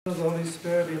of the Holy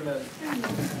Spirit, amen.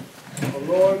 O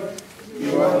Lord,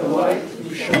 you are the light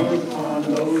who shone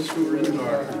upon those who were in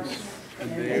darkness, and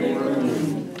they were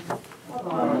illumined.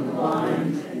 Upon the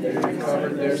blind, and they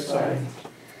recovered their sight.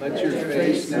 Let your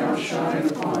face now shine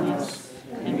upon us,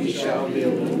 and we shall be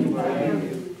illumined by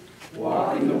you.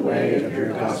 Walk in the way of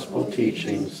your gospel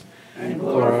teachings, and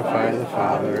glorify the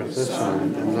Father, the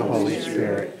Son, and the Holy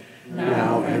Spirit,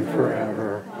 now and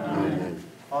forever. Amen.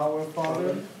 Our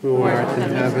Father, who art in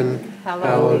heaven,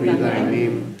 hallowed be thy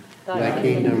name. Thy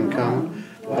kingdom come,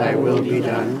 thy will be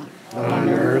done, on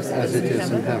earth as it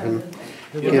is in heaven.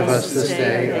 Give us this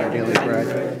day our daily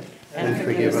bread, and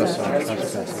forgive us our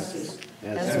trespasses,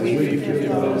 as we forgive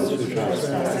those who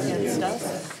trespass against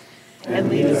us. And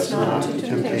lead us not into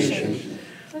temptation,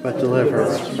 but deliver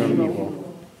us from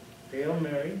evil. Hail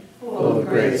Mary, full of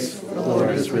grace, the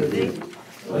Lord is with thee.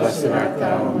 Blessed art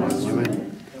thou among women,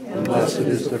 and blessed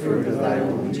is the fruit of thy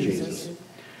womb, Jesus.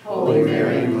 Holy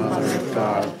Mary, Mother of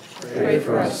God, pray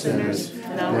for us sinners,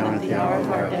 now and at the hour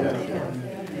of our death.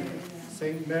 Amen.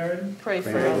 Saint Mary, pray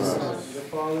for us. The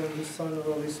Father, and the Son, and the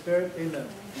Holy Spirit. Amen.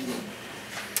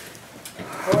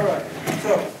 All right,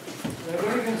 so we're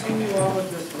going to continue on with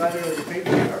this letter of the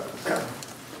patriarch.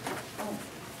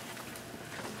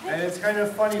 And it's kind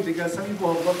of funny because some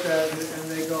people have looked at it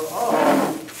and they go,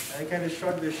 oh, and they kind of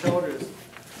shrug their shoulders,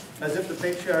 as if the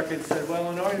patriarch had said,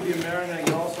 well, in order to be a Maronite,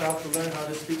 you also have to learn how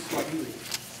to speak Swahili.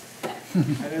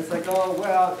 And it's like, oh,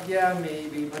 well, yeah,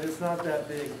 maybe, but it's not that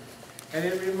big. And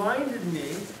it reminded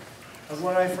me of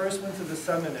when I first went to the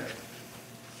seminary.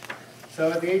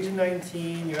 So at the age of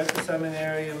 19, you're at the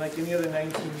seminary, and like any other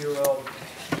 19-year-old,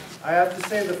 I have to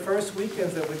say the first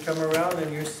weekends that would come around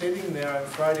and you're sitting there on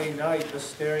Friday night just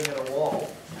staring at a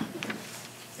wall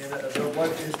in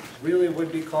what is really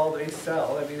would be called a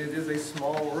cell. I mean, it is a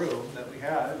small room that we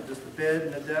had, just a bed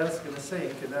and a desk and a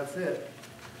sink, and that's it.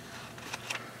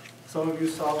 Some of you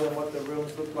saw them, what the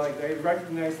rooms looked like. I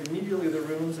recognized immediately the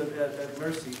rooms at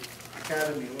Mercy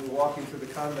Academy when we were walking through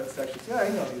the convent sections. Yeah, I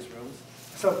know these rooms.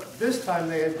 So this time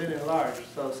they had been enlarged.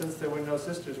 So since there were no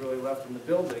sisters really left in the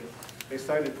building, they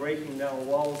started breaking down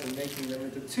walls and making them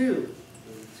into two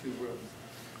rooms,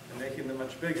 and making them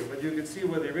much bigger. But you could see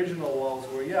where the original walls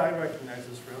were. Yeah, I recognize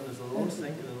this room. There's a little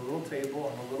sink and a little table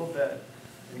and a little bed.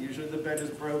 And usually the bed is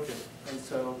broken, and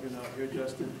so, you know, you're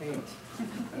just in pain.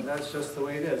 And that's just the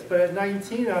way it is. But at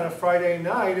 19 on a Friday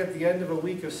night, at the end of a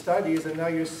week of studies, and now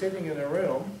you're sitting in a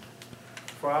room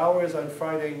for hours on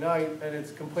Friday night, and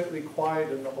it's completely quiet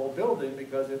in the whole building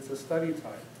because it's a study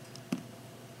time.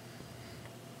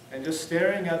 And just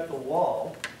staring at the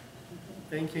wall,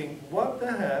 thinking, what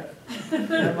the heck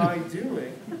am I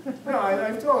doing? No,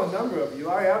 I've told a number of you,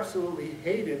 I absolutely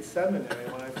hated seminary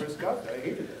when I first got there. I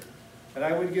hated it. And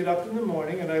I would get up in the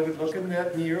morning and I would look in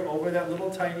that mirror over that little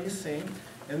tiny sink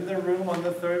in the room on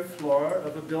the 3rd floor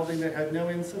of a building that had no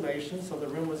insulation, so the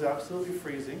room was absolutely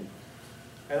freezing.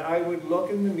 And I would look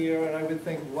in the mirror and I would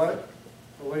think, what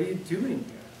are you doing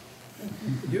here?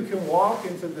 You can walk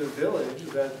into the village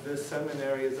that this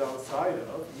seminary is outside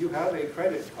of. You have a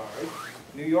credit card.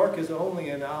 New York is only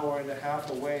an hour and a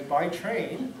half away by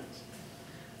train,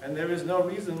 and there is no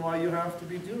reason why you have to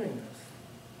be doing this.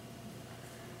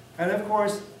 And of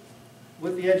course,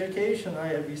 with the education I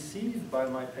had received by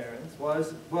my parents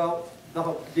was, well,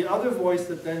 the other voice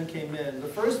that then came in, the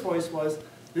first voice was,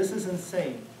 this is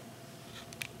insane.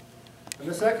 And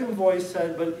the second voice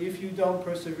said, but if you don't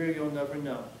persevere, you'll never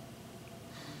know.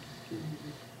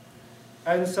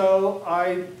 And so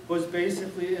I was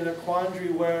basically in a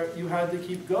quandary where you had to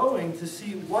keep going to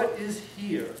see what is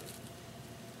here.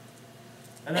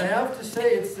 And I have to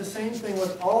say, it's the same thing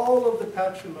with all of the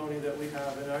patrimony that we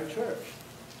have in our church.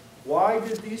 Why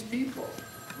did these people,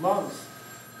 monks,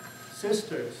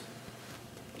 sisters,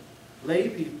 lay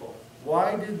people,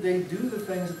 why did they do the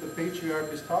things that the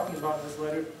patriarch is talking about in this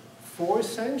letter for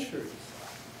centuries?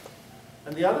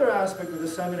 And the other aspect of the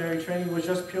seminary training was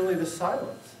just purely the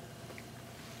silence.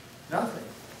 Nothing.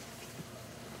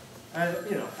 And,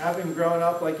 you know, having grown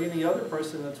up like any other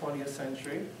person in the 20th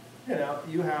century, you know,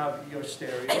 you have your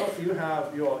stereo, you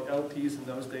have your LPs in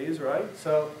those days, right?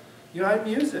 So you had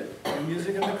music, and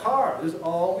music in the car. There's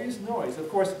always noise. Of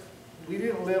course, we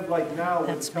didn't live like now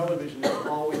where the television is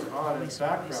always on and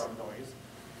background noise.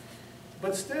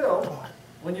 But still,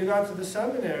 when you got to the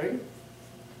seminary,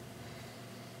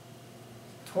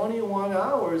 21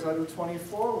 hours out of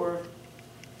 24 were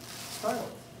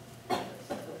silent.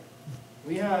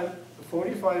 We had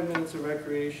 45 minutes of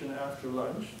recreation after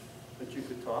lunch that you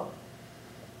could talk.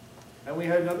 And we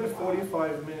had another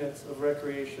 45 minutes of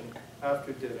recreation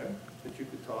after dinner that you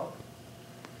could talk.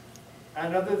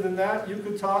 And other than that, you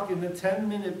could talk in the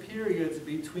 10-minute periods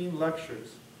between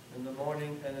lectures, in the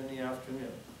morning and in the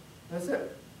afternoon. That's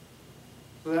it.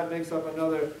 So that makes up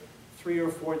another 3 or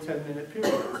 4 10-minute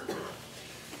periods.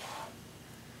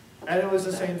 And it was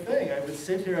the same thing. I would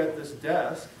sit here at this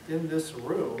desk in this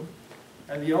room,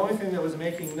 and the only thing that was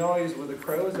making noise were the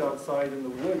crows outside in the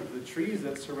wood, the trees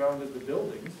that surrounded the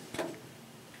buildings.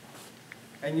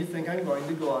 And you think, I'm going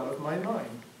to go out of my mind.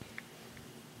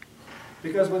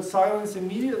 Because what silence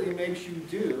immediately makes you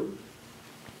do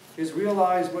is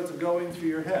realize what's going through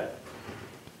your head.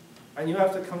 And you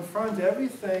have to confront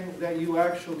everything that you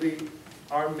actually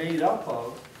are made up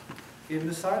of in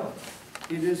the silence.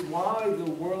 It is why the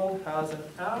world has an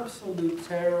absolute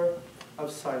terror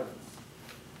of silence.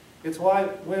 It's why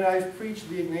when I've preached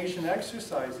the Ignatian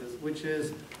exercises, which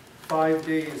is 5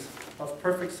 days of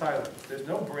perfect silence, there's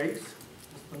no breaks.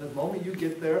 From the moment you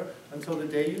get there until the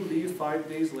day you leave, 5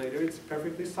 days later, it's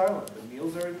perfectly silent. The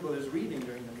meals are, well, there's reading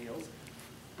during the meals,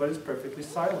 but it's perfectly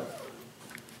silent.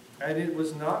 And it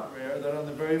was not rare that on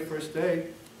the very first day,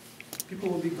 people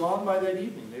would be gone by that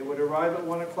evening. They would arrive at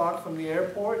 1 o'clock from the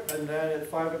airport, and then at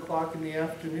 5 o'clock in the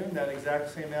afternoon, that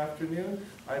exact same afternoon,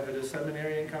 I've had a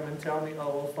seminarian come and tell me, oh,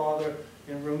 well, Father,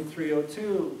 in room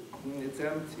 302, it's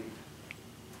empty.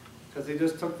 Because they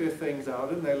just took their things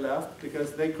out and they left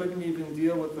because they couldn't even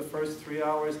deal with the first 3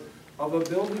 hours of a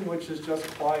building which is just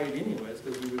quiet anyways,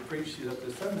 because we would preach these at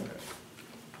the seminary.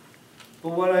 But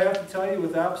what I have to tell you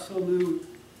with absolute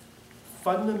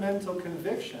fundamental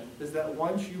conviction is that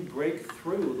once you break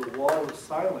through the wall of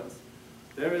silence,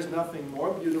 there is nothing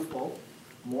more beautiful,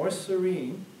 more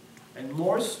serene, and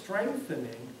more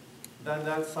strengthening than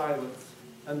that silence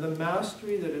and the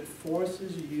mastery that it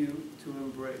forces you to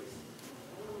embrace.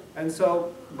 And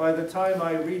so by the time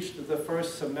I reached the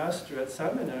first semester at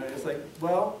seminary, it's like,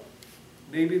 well,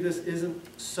 maybe this isn't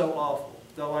so awful,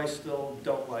 though I still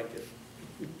don't like it.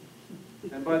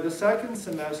 And by the second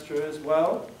semester as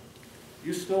well,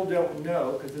 you still don't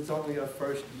know because it's only a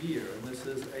first year, and this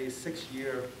is a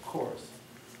 6-year course.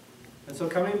 And so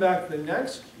coming back the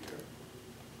next year,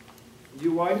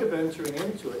 you wind up entering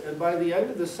into it, and by the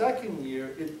end of the second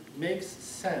year, it makes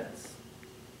sense.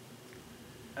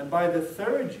 And by the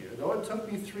third year, though it took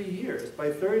me 3 years,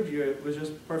 by third year it was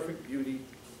just perfect beauty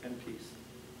and peace.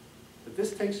 But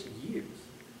this takes years.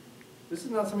 This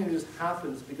is not something that just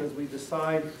happens because we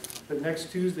decide that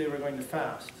next Tuesday we're going to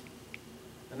fast.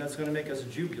 And that's going to make us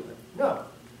jubilant. No.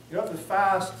 You have to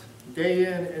fast day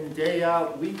in and day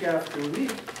out, week after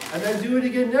week, and then do it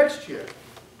again next year.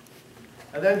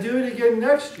 And then do it again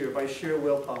next year by sheer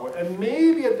willpower. And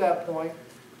maybe at that point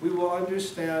we will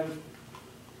understand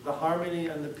the harmony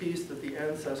and the peace that the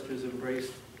ancestors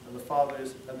embraced, and the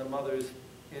fathers and the mothers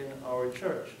in our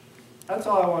church. That's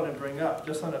all I want to bring up,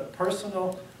 just on a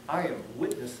personal, I am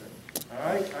witnessing. All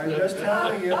right? I'm just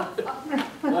telling you.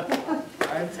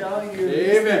 I'm telling you.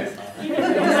 Amen.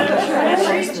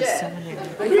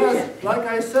 Because, like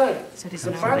I said,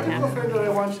 the practical thing that I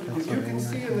want you to do, you can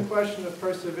see in the question of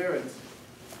perseverance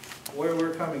where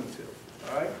we're coming to.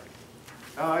 All right?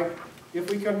 Now, if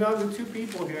we come down to 2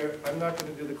 people here, I'm not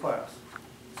going to do the class.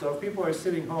 So if people are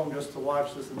sitting home just to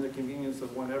watch this in the convenience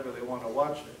of whenever they want to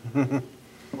watch it,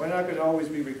 we're not going to always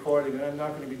be recording, and I'm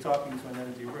not going to be talking to an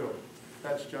empty room.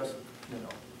 That's just,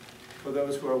 for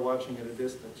those who are watching at a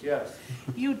distance. Yes?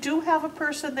 You do have a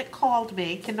person that called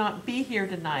me, cannot be here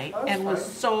tonight, That's and was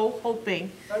fine. so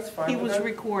hoping That's fine. he but was that-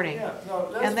 recording. Yeah,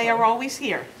 no, that's And they fine. are always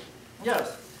here.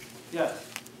 Yes, yes.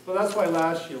 Well, that's why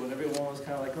last year, when everyone was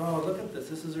kind of like, oh, look at this,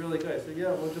 this is really good. I said,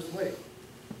 yeah, well, just wait.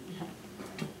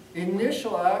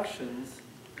 Initial actions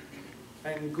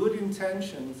and good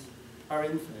intentions are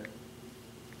infinite.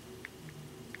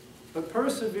 But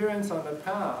perseverance on the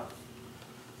path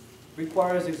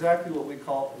requires exactly what we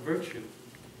call virtue.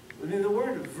 I mean, the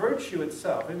word virtue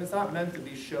itself, I mean, it's not meant to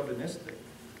be chauvinistic,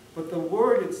 but the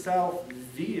word itself,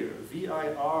 vir,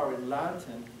 V-I-R in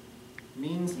Latin,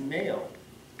 means male.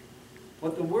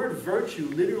 What the word virtue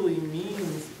literally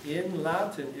means in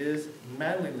Latin is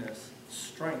manliness,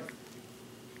 strength.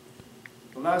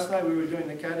 Well, last night we were doing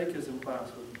the catechism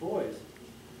class with the boys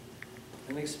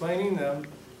and explaining them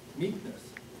meekness.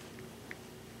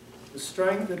 The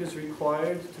strength that is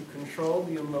required to control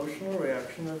the emotional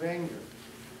reaction of anger.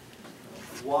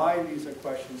 Why these are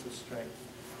questions of strength.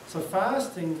 So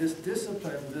fasting, this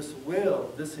discipline, this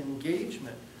will, this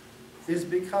engagement, is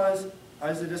because,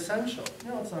 is it essential?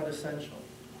 No, it's not essential.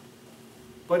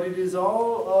 But it is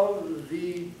all of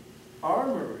the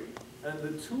armory and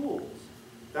the tools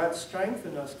that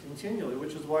strengthen us continually,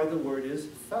 which is why the word is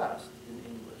fast in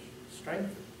English,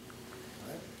 strengthen.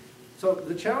 Right? So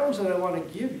the challenge that I want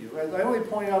to give you, I only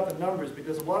point out the numbers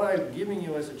because what I'm giving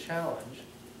you as a challenge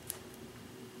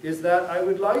is that I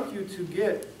would like you to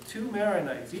get 2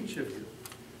 Maronites, each of you,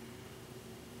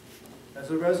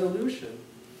 as a resolution,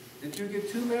 that you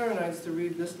get 2 Maronites to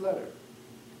read this letter.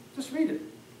 Just read it.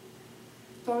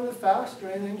 Don't have to fast or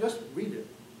anything, just read it.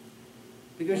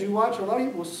 Because you watch a lot of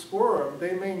people squirm,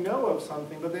 they may know of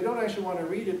something, but they don't actually want to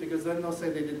read it because then they'll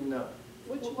say they didn't know.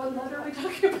 What letter are we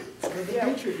talking about?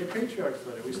 The Patriarch's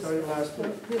letter, we started last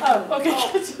week. Oh,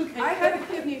 okay, it's okay. I had a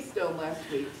kidney stone last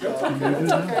week. That's okay,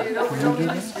 that's okay, you know, we don't need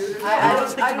to excuse it. I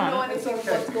don't know It's anything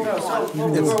okay. what's going No,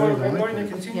 on. so we're going to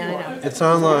continue Yeah, I on. know. It's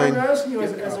So what online. I'm asking you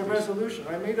as a resolution,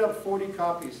 I made up 40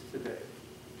 copies today.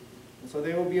 And so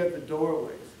they will be at the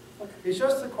doorways. It's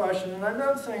just a question, and I'm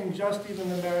not saying just even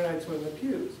the Maronites who are in the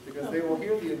pews, because they will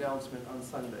hear the announcement on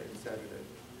Sunday and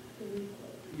Saturday.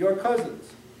 Your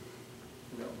cousins,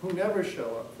 you know, who never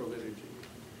show up for liturgy,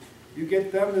 you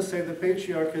get them to say the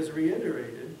Patriarch has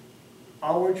reiterated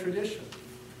our tradition.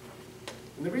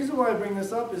 And the reason why I bring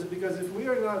this up is because if we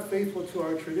are not faithful to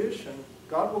our tradition,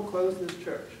 God will close this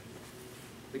church.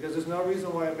 Because there's no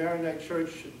reason why a Maronite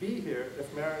church should be here if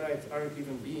Maronites aren't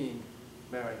even being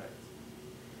Maronites.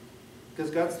 Because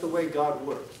that's the way God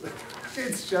works.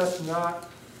 It's just not,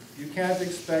 you can't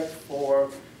expect for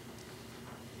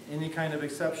any kind of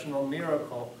exceptional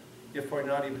miracle if we're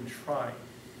not even trying.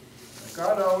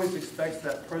 God always expects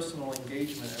that personal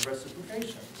engagement and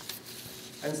reciprocation.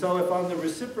 And so if on the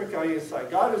reciprocating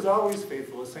side, God is always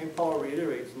faithful, as St. Paul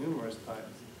reiterates numerous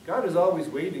times. God is always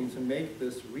waiting to make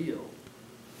this real.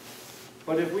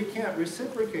 But if we can't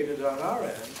reciprocate it on our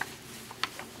end,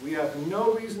 we have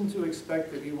no reason to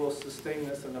expect that he will sustain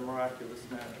this in a miraculous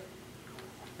manner.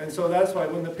 And so that's why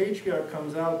when the Patriarch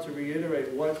comes out to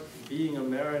reiterate what being a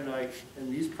Maronite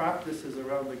and these practices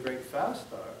around the Great Fast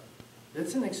are,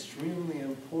 it's an extremely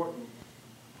important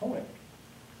point.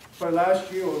 But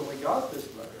last year when we got this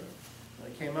letter,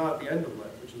 and it came out at the end of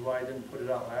Lent, which is why I didn't put it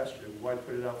out last year, why I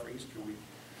put it out for Easter week.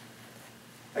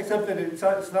 Except that it's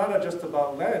not just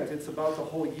about Lent, it's about the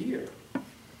whole year.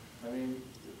 I mean,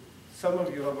 some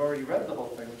of you have already read the whole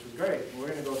thing, which is great. We're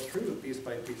going to go through it piece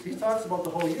by piece. He talks about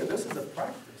the whole year. This is a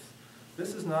practice.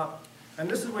 This is not, and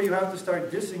this is where you have to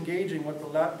start disengaging what the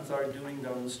Latins are doing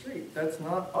down the street. That's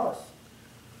not us.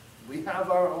 We have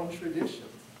our own traditions.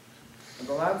 And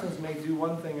the Latins may do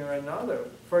one thing or another.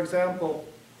 For example,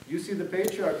 you see the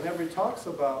Patriarch never talks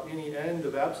about any end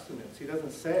of abstinence. He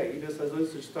doesn't say. He just says,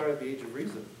 let's just start at the age of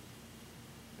reason.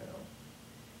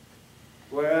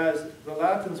 Whereas the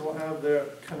Latins will have their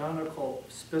canonical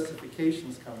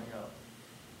specifications coming out.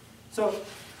 So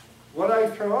what I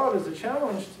throw out as a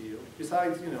challenge to you,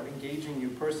 besides engaging you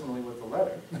personally with the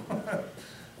letter,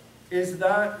 is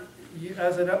that you,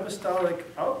 as an apostolic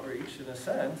outreach, in a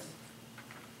sense,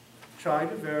 try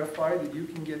to verify that you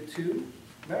can get 2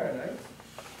 Maronites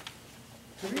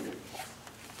to read it.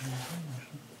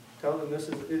 Tell them this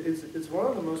is, it's one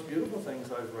of the most beautiful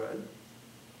things I've read.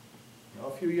 A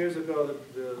few years ago,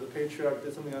 the Patriarch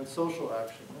did something on social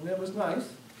action, and it was nice.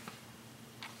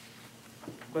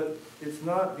 But it's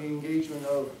not the engagement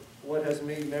of what has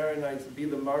made Maronites be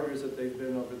the martyrs that they've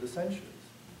been over the centuries.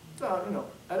 So,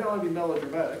 I don't want to be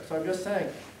melodramatic, so I'm just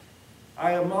saying,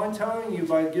 I am not telling you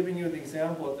by giving you the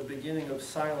example at the beginning of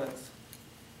silence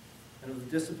and of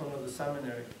the discipline of the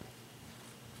seminary,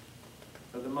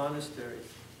 of the monasteries.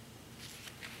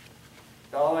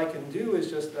 All I can do is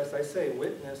just, as I say,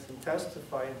 witness and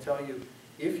testify and tell you,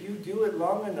 if you do it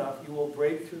long enough, you will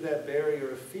break through that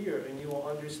barrier of fear and you will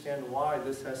understand why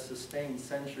this has sustained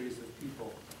centuries of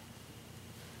people.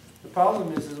 The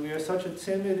problem is we are such a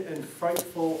timid and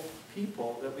frightful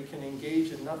people that we can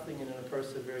engage in nothing in a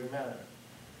persevering manner.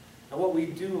 And what we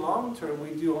do long term,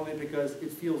 we do only because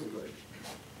it feels good.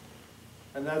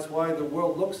 And that's why the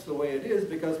world looks the way it is,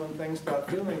 because when things stop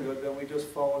feeling good, then we just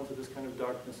fall into this kind of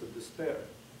darkness of despair.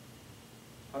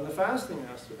 On the fasting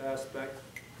aspect,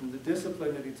 and the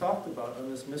discipline that he talked about on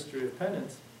this mystery of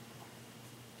penance,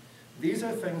 these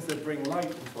are things that bring light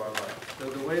into our life. They're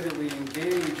the way that we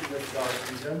engage with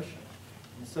God's redemption.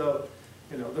 And so,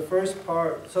 the first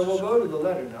part, so we'll go to the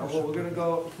letter now. Well, we're going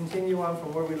to continue on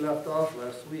from where we left off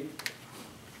last week.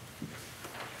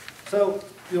 So,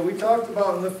 we talked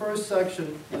about in the first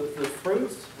section the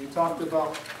fruits. We talked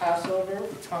about Passover.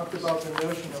 We talked about the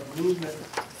notion of movement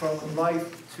from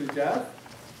life to death.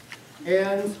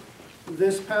 And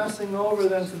this passing over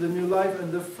then to the new life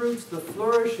and the fruits, the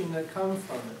flourishing that come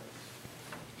from it.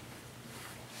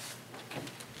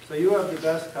 So you have the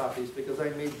best copies because I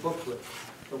made booklets.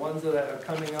 The ones that are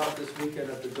coming out this weekend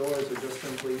at the doors are just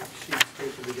simply sheets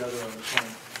pasted together on the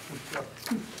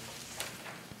plane.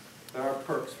 There are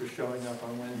perks for showing up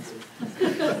on Wednesdays.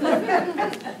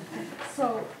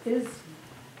 So is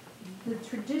the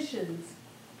traditions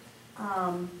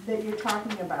that you're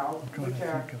talking about, which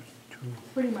are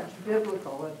pretty much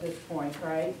biblical at this point,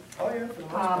 right? Oh, yeah, for the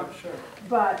most part, sure.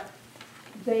 But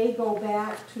they go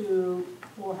back to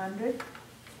 400?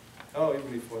 Oh,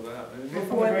 even before that. I mean, from the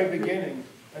Before very the- beginning.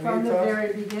 I mean, From it the talks-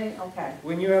 very beginning, okay.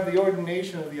 When you have the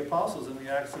ordination of the apostles and the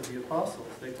Acts of the Apostles,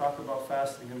 they talk about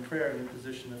fasting and prayer and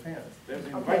imposition of hands. There's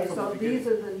the Okay, right from the so beginning. these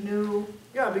are the new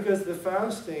because the The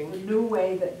fasting, new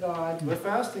way that God, the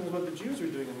fasting is what the Jews were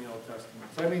doing in the Old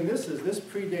Testament. So I mean, this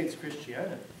predates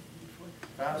Christianity.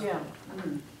 Fasting. yeah. mhm.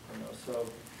 You know, so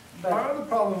But, part of the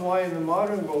problem why in the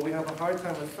modern world we have a hard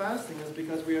time with fasting is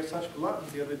because we are such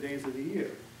gluttons the other days of the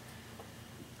year.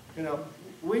 You know,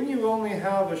 when you only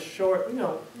have a short,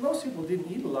 most people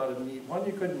didn't eat a lot of meat. One,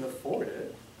 you couldn't afford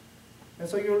it. And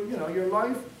so your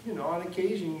life, on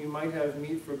occasion you might have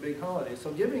meat for big holidays.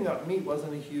 So giving up meat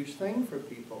wasn't a huge thing for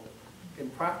people in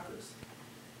practice.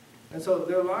 And so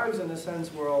their lives in a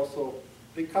sense were also,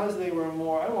 because they were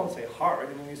more, I won't say hard,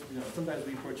 I mean, sometimes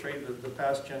we portray the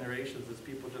past generations as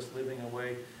people just living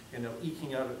away,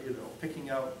 eking out, picking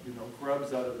out,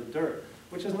 grubs out of the dirt,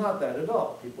 which is not that at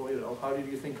all. People, how did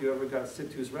you think you ever got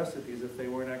Situ's recipes if they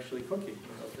weren't actually cooking,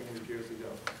 300 years ago?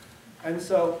 And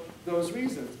so, those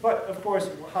reasons. But, of course,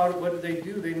 what do they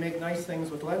do? They make nice things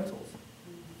with lentils.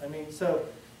 I mean, so,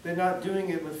 they're not doing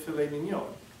it with filet mignon.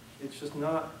 It's just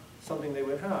not something they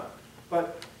would have.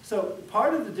 But, so,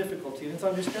 part of the difficulty, and it's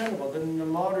understandable, that in the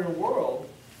modern world,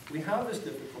 we have this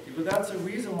difficulty. But that's a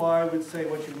reason why I would say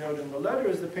what you note in the letter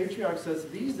is the Patriarch says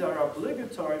these are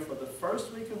obligatory for the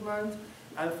first week of Lent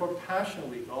and for Passion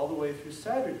Week, all the way through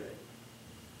Saturday.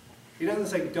 He doesn't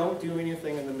say don't do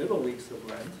anything in the middle weeks of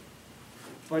Lent,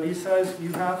 but he says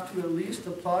you have to at least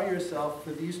apply yourself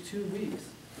for these 2 weeks.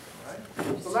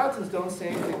 Right? The Latins don't say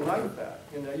anything like that.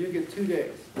 You get 2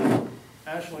 days,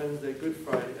 Ash Wednesday, Good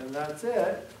Friday, and that's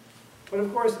it. But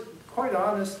of course, quite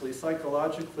honestly,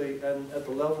 psychologically, and at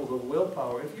the level of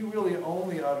willpower, if you really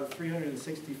only out of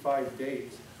 365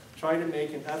 days try to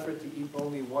make an effort to eat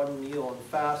only 1 meal and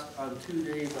fast on 2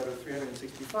 days out of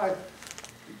 365,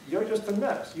 you're just a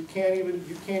mess. You can't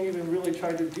even really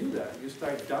try to do that. You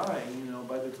start dying,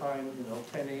 by the time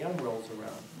 10 a.m. rolls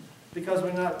around, because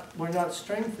we're not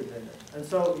strengthened in it. And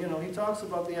so, he talks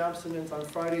about the abstinence on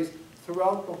Fridays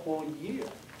throughout the whole year,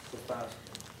 the fasting.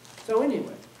 So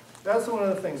anyway, that's one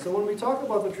of the things. So when we talk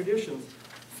about the traditions,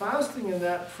 fasting in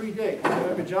that predate.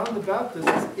 Remember, John the Baptist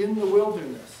is in the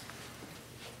wilderness,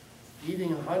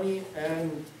 eating honey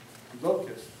and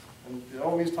locusts. And they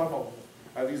always talk about,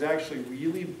 are these actually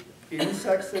really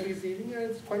insects that he's eating? Yeah,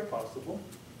 it's quite possible.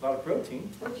 A lot of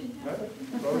protein.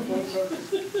 Right?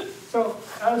 Protein. So,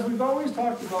 as we've always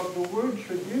talked about, the word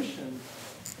tradition,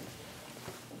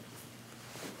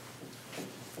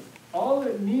 all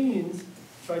it means,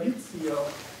 traditio,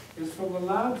 is from the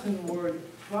Latin word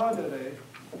tradere.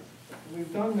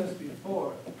 We've done this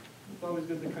before. It's always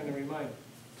good to kind of remind.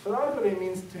 Tradere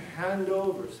means to hand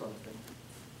over something.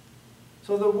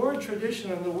 So the word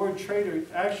tradition and the word trader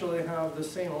actually have the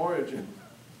same origin.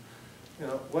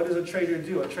 What does a trader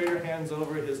do? A trader hands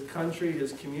over his country,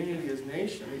 his community, his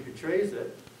nation. He betrays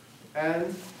it.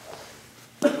 And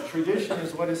tradition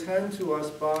is what is handed to us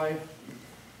by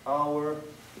our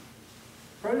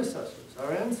predecessors,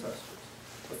 our ancestors.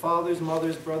 The fathers,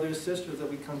 mothers, brothers, sisters that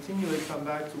we continually come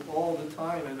back to all the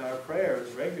time in our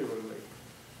prayers regularly.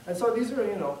 And so these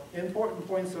are, important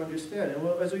points to understand. And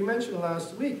as we mentioned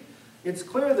last week, it's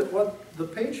clear that what the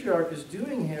Patriarch is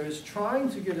doing here is trying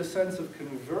to get a sense of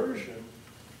conversion,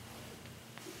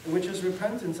 which is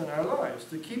repentance in our lives,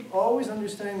 to keep always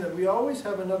understanding that we always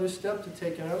have another step to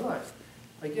take in our lives.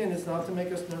 Again, it's not to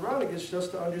make us neurotic, it's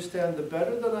just to understand the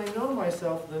better that I know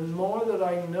myself, the more that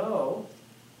I know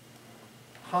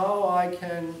how I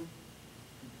can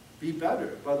be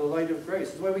better by the light of grace.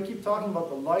 That's why we keep talking about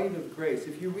the light of grace.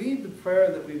 If you read the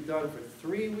prayer that we've done for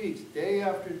 3 weeks, day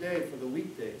after day for the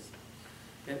weekdays,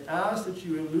 it asks that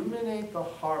you illuminate the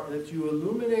heart, that you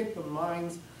illuminate the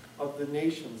minds of the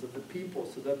nations, of the people,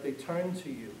 so that they turn to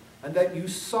you, and that you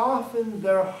soften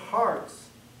their hearts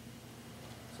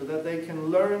so that they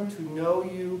can learn to know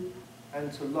you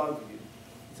and to love you.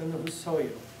 It's in the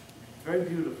Husoyo. Very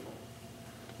beautiful.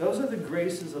 Those are the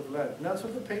graces of Lent, and that's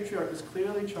what the Patriarch is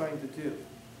clearly trying to do.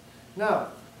 Now,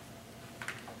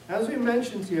 as we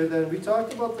mentioned here then, we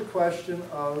talked about the question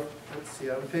of, let's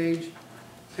see, on page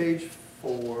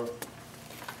 4.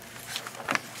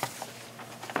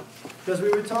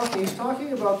 Because he's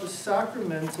talking about the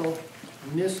sacramental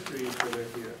mysteries that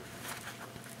are here.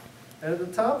 And at the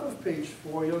top of page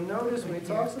 4, you'll notice when he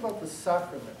talks about the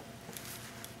sacrament,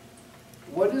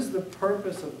 what is the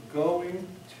purpose of going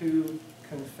to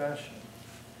confession?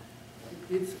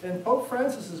 And Pope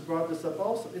Francis has brought this up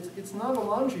also. It's not a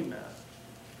laundromat.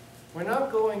 We're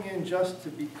not going in just to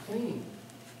be cleaned.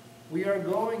 We are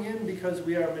going in because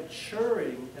we are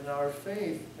maturing in our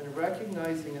faith and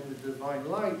recognizing in the divine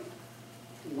light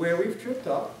where we've tripped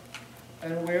up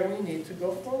and where we need to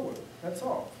go forward. That's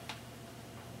all.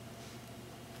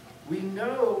 We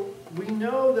know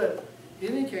that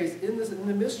in any case, in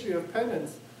the mystery of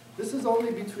penance, this is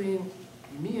only between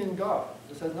me and God.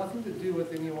 This has nothing to do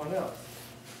with anyone else.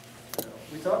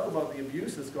 We talk about the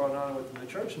abuse that's going on within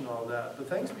the church and all that, but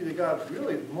thanks be to God,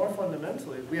 really, more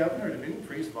fundamentally, we haven't heard of any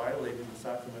priest violating the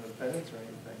sacrament of penance or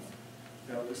anything.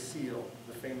 You know, the seal,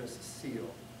 the famous seal,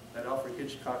 that Alfred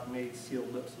Hitchcock made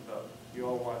Sealed Lips about. You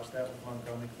all watched that with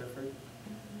Montgomery Clifford?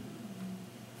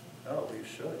 Oh, you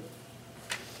should.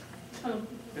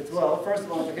 Well, first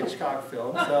of all, it's a Hitchcock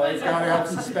film, so it's got to have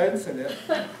suspense in it.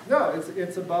 No,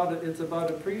 it's about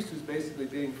a priest who's basically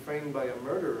being framed by a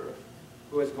murderer,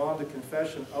 who has gone to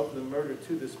confession of the murder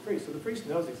to this priest. So the priest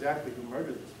knows exactly who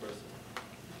murdered this person.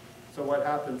 So what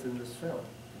happens in this film?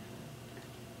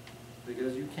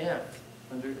 Because you can't,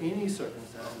 under any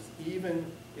circumstances,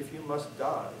 even if you must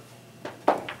die,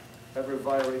 ever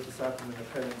violate the sacrament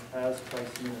of penance as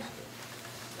Christ's minister.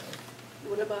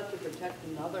 What about to protect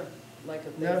another? Like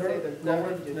if they Never, say they're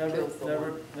going to kill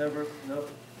someone? never, no.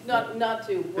 Not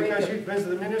to break it. Because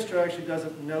the minister actually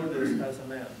doesn't know this as a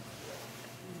man.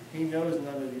 He knows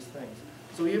none of these things.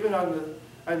 So even on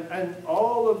and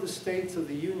all of the states of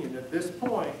the Union at this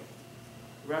point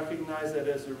recognize that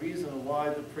as a reason why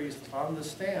the priest on the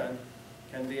stand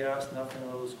can be asked nothing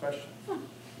of those questions.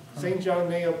 St. John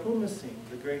Nepomucene,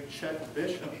 the great Czech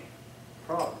bishop,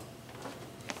 Prague,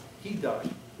 he died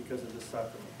because of this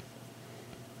sacrament.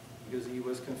 Because he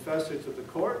was confessor to the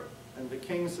court, and the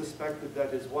king suspected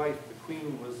that his wife, the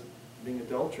queen, was being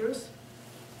adulterous,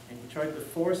 and he tried to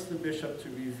force the bishop to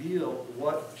reveal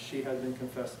what she had been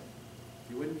confessing.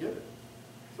 He wouldn't give it.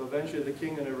 So eventually the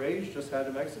king, in a rage, just had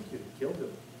him executed, killed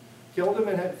him. Killed him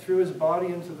and threw his body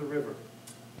into the river,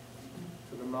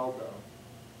 to the Moldau.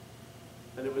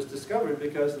 And it was discovered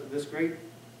because this great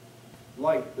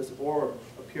light, this orb,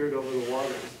 appeared over the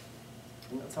waters.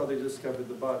 And that's how they discovered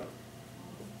the body.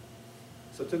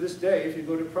 So to this day, if you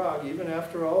go to Prague, even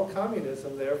after all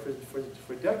communism there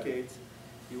for decades,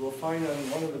 you will find on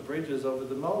one of the bridges over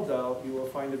the Moldau, you will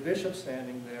find a bishop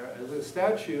standing there. As a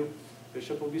statue, the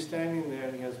bishop will be standing there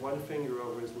and he has one finger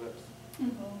over his lips.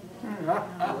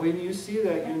 When you see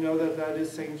that, you know that that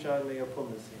is St. John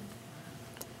Nepomucene.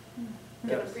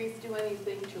 Can a priest do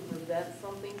anything to prevent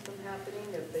something from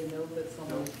happening if they know that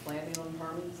someone's planning on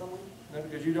harming someone? No,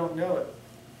 because you don't know it.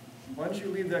 Once you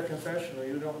leave that confessional,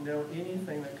 you don't know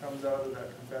anything that comes out of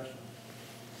that confession.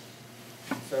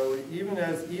 So even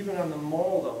on the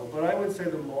moral level, but I would say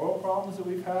the moral problems that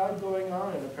we've had going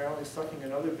on, and apparently sucking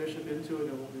another bishop into it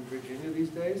in Virginia these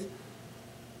days,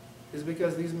 is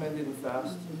because these men didn't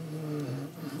fast.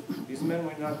 These men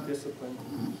were not disciplined.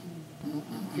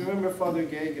 If you remember Father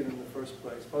Gagan in the first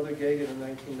place, Father Gagan in the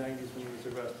 1990s when he was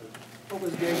arrested, what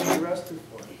was Gagan arrested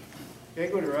for?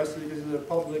 Gagan was arrested because he was at a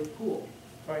public pool,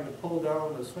 trying to pull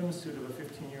down the swimsuit of a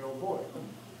 15-year-old boy.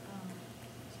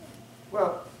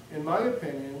 Well, in my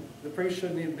opinion, the priest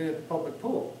shouldn't even be at the public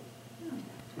pool.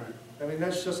 Right. I mean,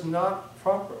 that's just not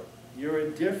proper. You're a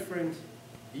different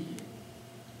being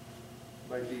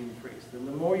by being priest. And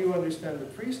the more you understand the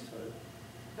priesthood,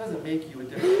 it doesn't make you a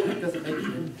different, it doesn't make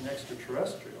you an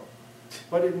extraterrestrial.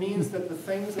 But it means that the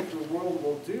things that the world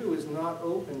will do is not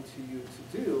open to you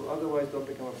to do, otherwise don't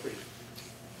become a priest.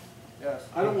 Yes?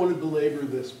 I don't want to belabor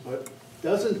this, but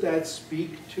doesn't that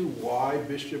speak to why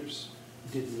bishops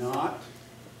did not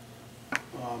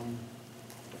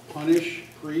punish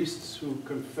priests who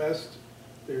confessed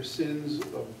their sins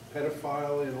of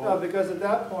pedophile and all? No, because at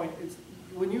that point, it's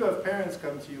when you have parents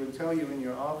come to you and tell you in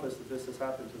your office that this has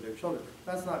happened to their children,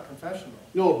 that's not confessional.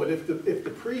 No, but if the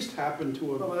priest happened to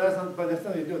No, have... but that's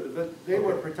nothing to do with it. They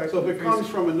were protected. So if it comes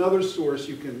from another source,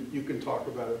 you can talk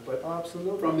about it, but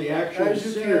absolutely from the actual as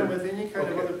you sinner... can with any kind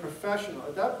of Okay. other professional.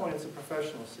 At that point, it's a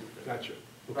professional secret. Gotcha.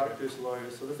 Okay. Doctors,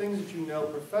 lawyers, so the things that you know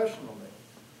professionally.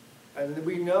 And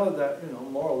we know that,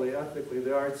 morally, ethically,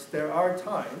 there are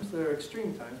times, there are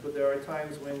extreme times, but there are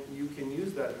times when you can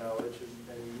use that knowledge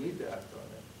and you need to act on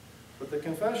it. But the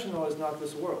confessional is not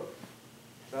this world.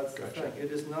 That's the Gotcha. thing.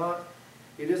 It is not,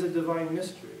 it is a divine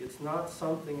mystery. It's not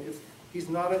something, he's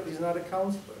not a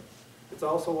counselor. It's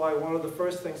also why one of the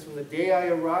first things from the day I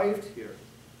arrived here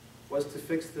was to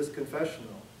fix this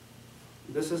confessional.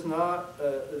 This is not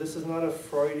a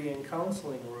Freudian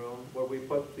counseling room where we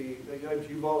put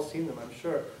you've all seen them, I'm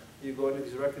sure. You go into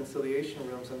these reconciliation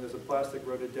rooms and there's a plastic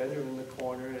rhododendron in the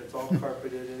corner and it's all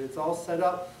carpeted and it's all set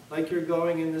up like you're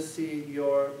going in to see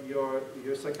your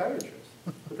psychiatrist.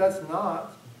 But that's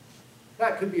not,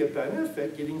 that could be a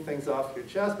benefit, getting things off your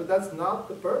chest, but that's not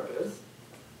the purpose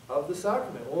of the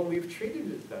sacrament. Well, we've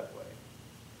treated it that way.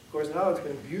 Of course, now it's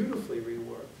been beautifully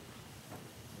reworked.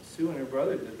 Sue and her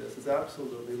brother did this. It's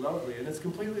absolutely lovely. And it's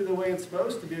completely the way it's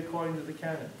supposed to be according to the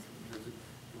canons. If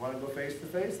you want to go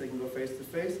face-to-face, they can go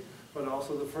face-to-face. But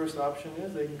also the first option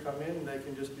is they can come in and they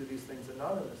can just do these things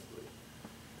anonymously.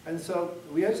 And so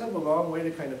we just have a long way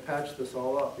to kind of patch this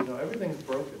all up. You know, everything's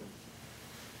broken.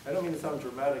 I don't mean to sound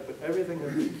dramatic, but everything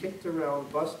is kicked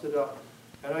around, busted up.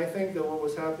 And I think that what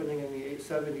was happening in the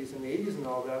 70s and the 80s and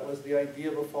all that was the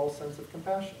idea of a false sense of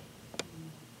compassion.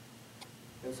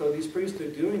 And so these priests are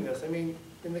doing this. I mean,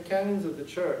 in the canons of the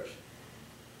church,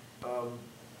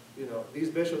 you know, these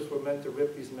bishops were meant to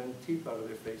rip these men's teeth out of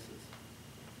their faces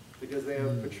because they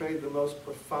have portrayed the most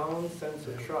profound sense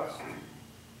of trust,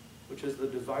 which is the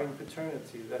divine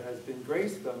paternity that has been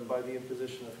graced them by the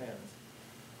imposition of hands.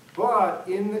 But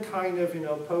in the kind of, you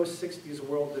know, post-60s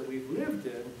world that we've lived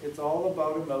in, it's all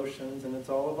about emotions and it's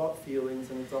all about feelings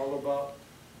and it's all about,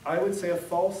 I would say, a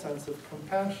false sense of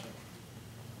compassion.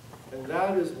 And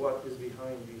that is what is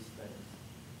behind these things.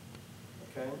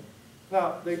 Okay?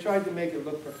 Now, they tried to make it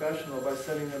look professional by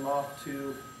sending them off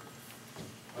to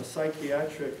a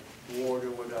psychiatric ward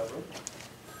or whatever,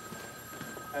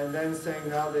 and then saying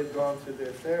now they've gone through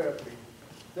their therapy.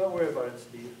 Don't worry about it,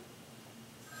 Steve.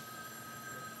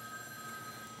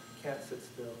 Can't sit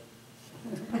still.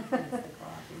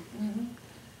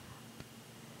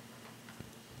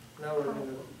 Now we're going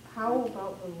to... How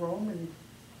about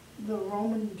the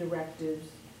Roman directives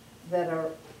that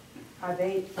are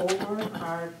they over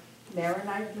our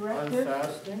Maronite On directives?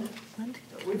 fasting?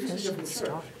 We just a different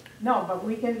church. No, but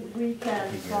we can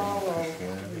follow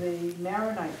the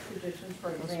Maronite traditions,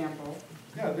 for example,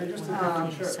 Yeah, they're just a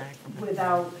different church.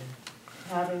 without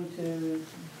having to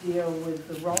deal with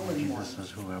the Roman ones. Jesus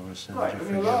is whoever sins Right, I you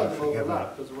mean, a lot of them forgive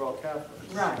overlap because we're all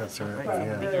Catholics. Right, That's right, but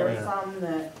yeah. there are Yeah. some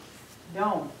that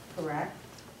don't, correct?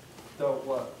 Don't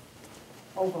what?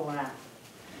 Overlap.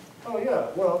 Oh, yeah,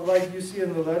 well, like you see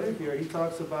in the letter here, he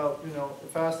talks about, you know,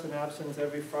 fast and abstinence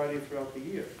every Friday throughout the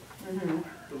year.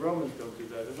 The Romans don't do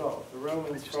that at all. The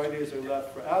Romans, Fridays are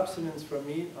left for abstinence from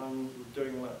meat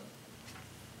during Lent.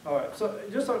 All right, so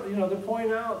just, you know, to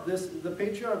point out this, the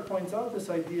Patriarch points out this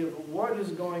idea of what is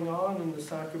going on in the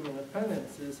sacrament of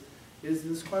penance is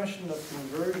this question of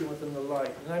conversion within the light.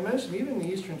 And I mentioned even in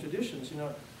the Eastern traditions, you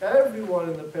know, everyone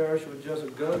in the parish would just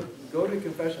go to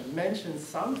confession, mention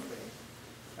something,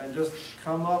 and just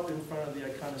come up in front of the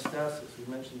iconostasis.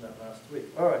 We mentioned that last week.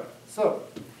 All right, so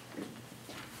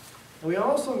we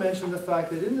also mentioned the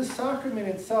fact that in the sacrament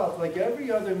itself, like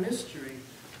every other mystery,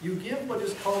 you give what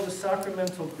is called a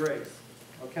sacramental grace.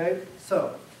 Okay?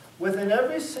 So, within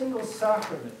every single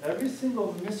sacrament, every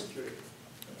single mystery,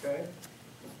 okay,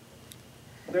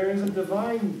 there is a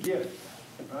divine gift,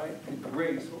 right?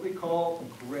 Grace, what we call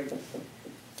grace.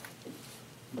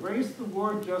 Grace, the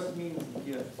word just means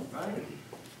gift, right?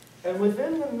 And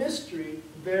within the mystery,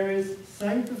 there is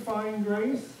sanctifying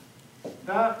grace,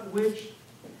 that which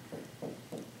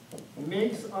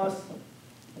makes us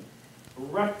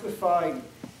rectified,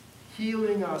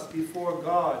 healing us before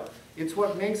God. It's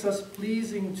what makes us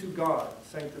pleasing to God,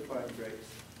 sanctifying grace.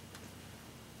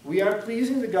 We are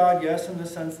pleasing to God, yes, in the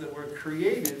sense that we're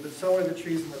created, but so are the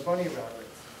trees and the bunny rabbits.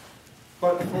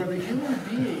 But for the human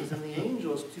beings and the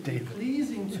angels to be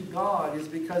pleasing to God is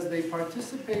because they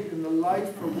participate in the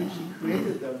life for which He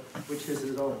created them, which is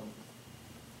His own.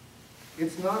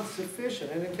 It's not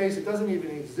sufficient, and in case it doesn't even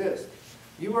exist.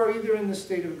 You are either in the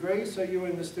state of grace or you are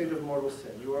in the state of mortal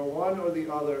sin. You are one or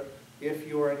the other if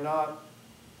you are not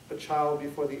a child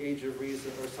before the age of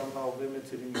reason or somehow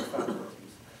limited in your faculties.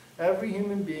 Every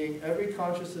human being, every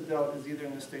conscious adult is either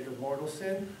in the state of mortal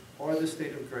sin or the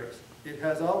state of grace. It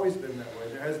has always been that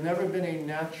way. There has never been a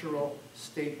natural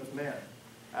state of man.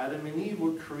 Adam and Eve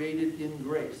were created in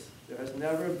grace. There has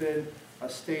never been a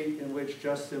state in which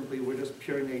just simply we're just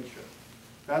pure nature.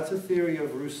 That's a theory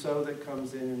of Rousseau that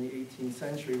comes in the 18th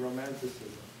century,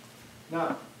 Romanticism.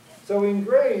 Now, so in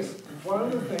grace, one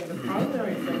of the things, the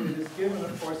primary thing that is given,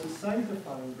 of course, is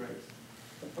sanctifying grace.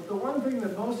 But the one thing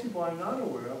that most people are not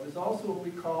aware of is also what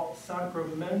we call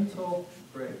sacramental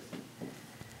grace.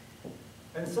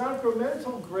 And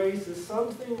sacramental grace is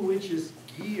something which is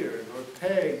geared or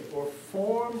pegged or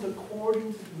formed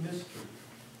according to the mystery.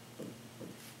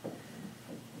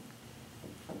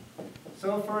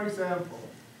 So, for example,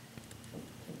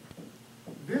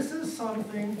 this is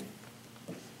something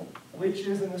which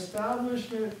is an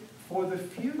establishment for the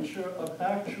future of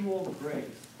actual grace.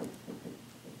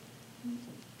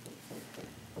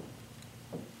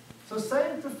 So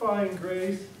sanctifying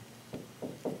grace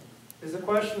is a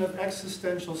question of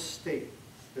existential state.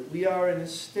 That we are in a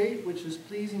state which is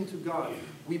pleasing to God.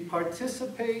 We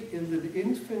participate in the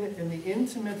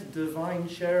intimate divine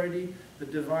charity, the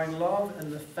divine love,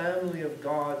 and the family of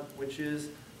God, which is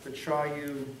the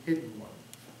triune hidden one.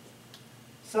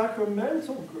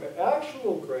 Sacramental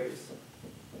actual grace.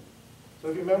 So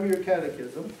if you remember your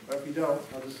catechism, or if you don't,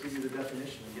 I'll just give you the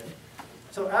definition again.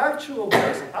 So actual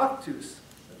grace, actus,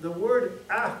 the word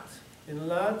act in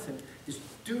Latin is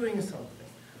doing something.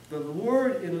 The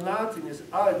word in Latin is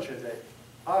agere,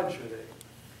 agere.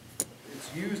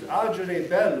 It's used, agere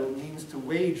bello means to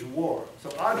wage war. So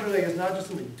agere is not just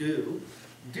something do.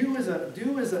 Do is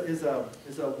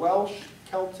a Welsh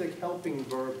Celtic helping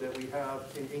verb that we have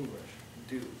in English,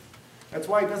 do. That's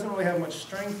why it doesn't really have much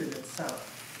strength in its sound.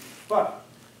 But,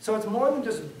 so it's more than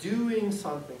just doing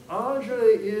something.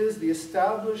 Agere is the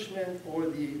establishment or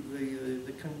the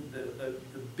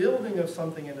building of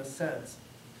something in a sense.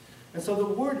 And so the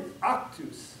word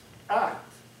actus,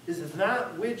 act, is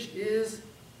that which is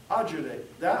agere,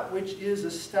 that which is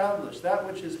established, that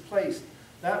which is placed,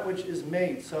 that which is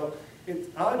made. So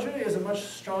agere is a much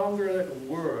stronger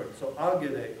word, so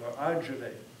agere or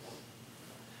agere.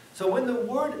 So when the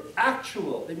word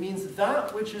actual, it means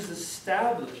that which is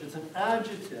established. It's an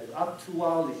adjective,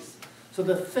 actualis. So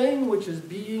the thing which is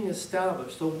being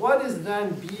established. So what is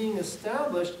then being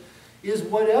established is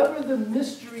whatever the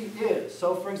mystery is.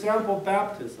 So for example,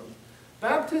 baptism.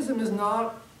 Baptism is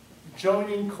not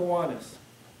joining Kiwanis,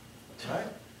 right?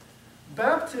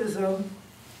 Baptism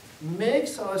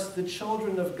makes us the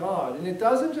children of God. And it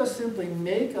doesn't just simply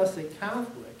make us a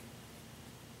Catholic.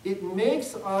 It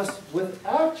makes us, with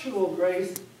actual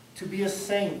grace, to be a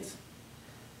saint.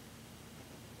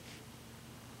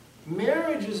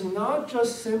 Marriage is not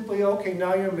just simply, okay,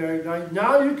 now you're married,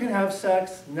 now you can have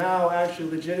sex, now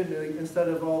actually legitimately, instead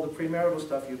of all the premarital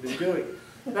stuff you've been doing.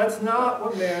 That's not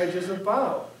what marriage is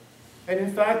about. And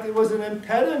in fact, it was an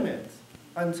impediment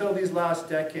until these last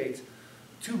decades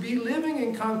to be living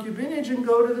in concubinage and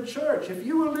go to the church. If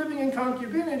you were living in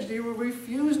concubinage, you would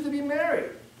refuse to be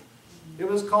married. It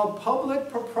was called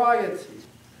public propriety.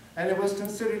 And it was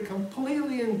considered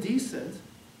completely indecent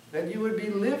that you would be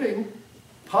living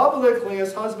publicly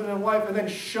as husband and wife and then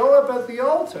show up at the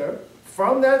altar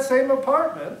from that same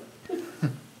apartment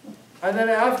and then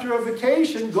after a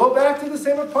vacation go back to the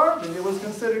same apartment. It was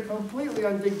considered completely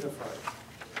undignified.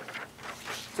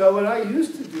 So when I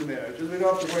used to do marriages, we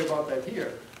don't have to worry about that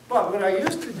here, but when I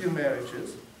used to do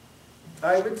marriages,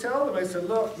 I would tell them, I said,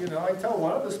 look, I tell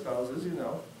one of the spouses, I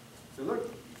said,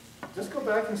 look, just go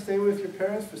back and stay with your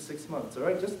parents for 6 months, all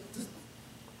right? Just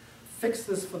fix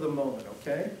this for the moment,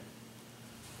 okay?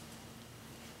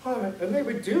 And they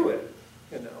would do it,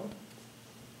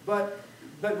 But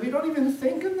we don't even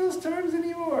think in those terms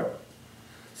anymore.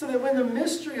 So that when the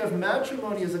mystery of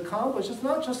matrimony is accomplished, it's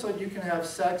not just so that you can have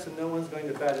sex and no one's going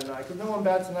to bat an eye, because no one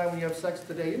bats an eye when you have sex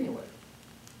today anyway.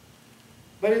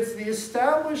 But it's the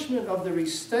establishment of the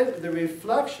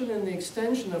reflection and the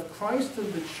extension of Christ to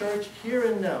the church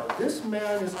here and now. This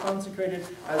man is consecrated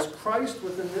as Christ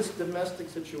within this domestic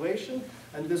situation,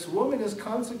 and this woman is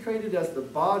consecrated as the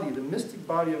body, the mystic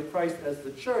body of Christ as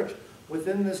the church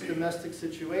within this domestic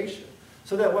situation.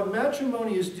 So that what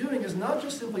matrimony is doing is not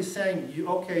just simply saying,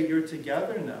 okay, you're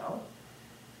together now.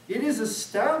 It is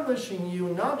establishing you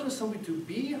not just simply to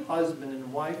be husband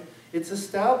and wife, it's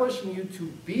establishing you to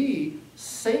be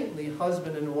saintly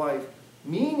husband and wife,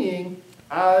 meaning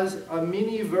as a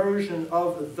mini version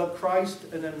of the Christ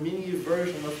and a mini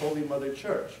version of Holy Mother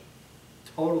Church.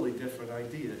 Totally different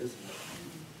idea, isn't it?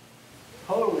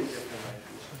 Totally different idea.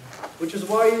 Which is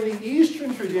why in the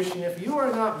Eastern tradition, if you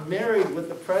are not married with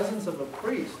the presence of a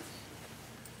priest,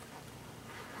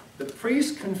 the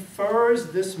priest confers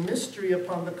this mystery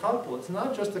upon the couple. It's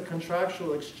not just a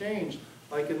contractual exchange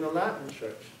like in the Latin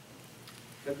church.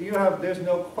 That there's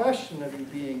no question of you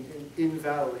being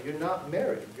invalid. You're not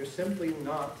married. You're simply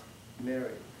not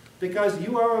married. Because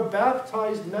you are a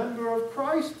baptized member of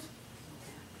Christ.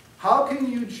 How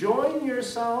can you join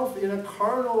yourself in a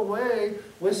carnal way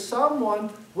with someone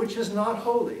which is not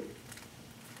holy?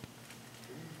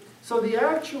 So the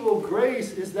actual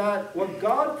grace is that what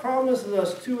God promises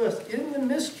us to us in the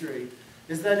mystery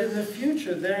is that in the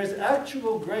future there is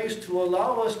actual grace to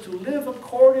allow us to live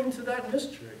according to that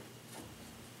mystery.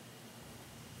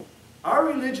 Our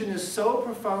religion is so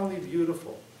profoundly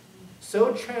beautiful,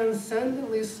 so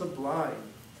transcendently sublime.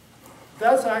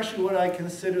 That's actually what I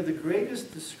consider the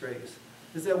greatest disgrace,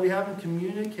 is that we haven't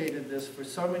communicated this for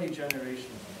so many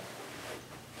generations.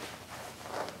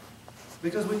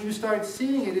 Because when you start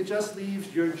seeing it, it just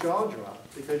leaves your jaw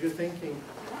dropped, because you're thinking,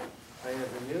 I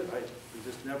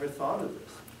just never thought of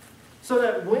this. So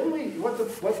that when we, what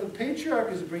the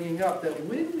patriarch is bringing up, that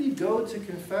when we go to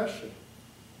confession,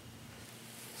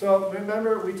 so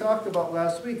remember we talked about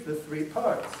last week the three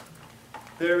parts.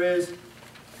 There is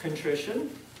contrition.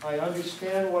 I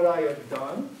understand what I have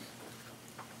done.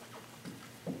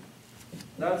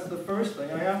 That's the first thing.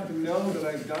 I have to know that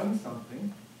I've done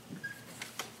something.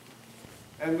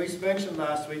 And we mentioned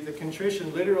last week that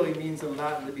contrition literally means in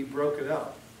Latin to be broken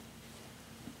up.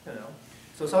 You know,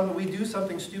 so we do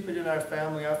something stupid in our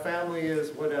family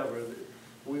is whatever.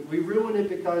 We ruin it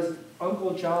because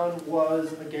Uncle John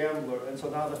was a gambler, and so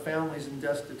now the family's in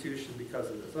destitution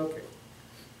because of this. Okay.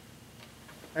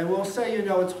 And we'll say, you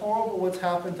know, it's horrible what's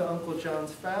happened to Uncle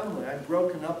John's family. I've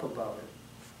broken up about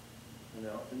it. You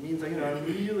know, it means, you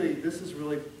know, this has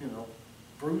really, you know,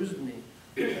 bruised me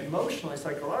emotionally,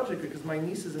 psychologically, because my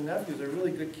nieces and nephews are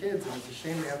really good kids, and it's a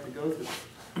shame they have to go through this.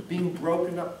 Being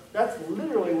broken up. That's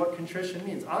literally what contrition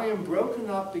means. I am broken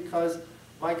up because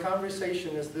my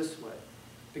conversation is this way,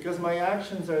 because my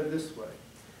actions are this way,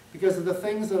 because of the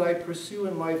things that I pursue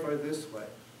in life are this way.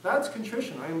 That's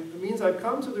contrition. It means I've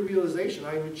come to the realization,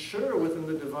 I mature within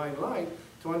the divine light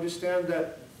to understand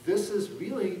that this is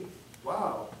really,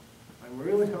 wow, I'm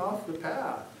really off the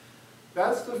path.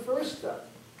 That's the first step.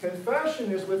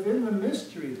 Confession is within the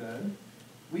mystery then.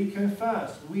 We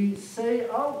confess. We say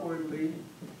outwardly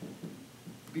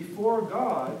before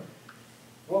God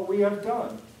what we have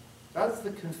done. That's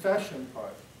the confession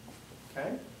part.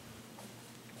 Okay?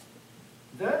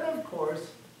 Then, of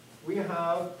course, we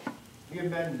have the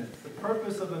amendment, the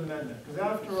purpose of amendment. Because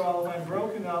after all, if I'm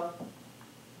broken up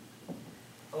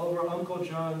over Uncle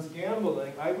John's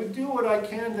gambling, I would do what I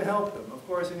can to help him. Of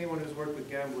course, anyone who's worked with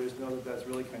gamblers knows that that's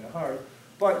really kind of hard.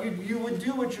 But you would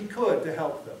do what you could to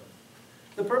help them.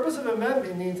 The purpose of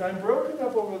amendment means I'm broken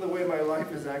up over the way my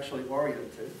life is actually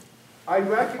oriented. I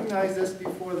recognize this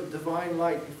before the divine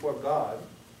light, before God.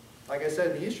 Like I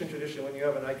said, in the Eastern tradition, when you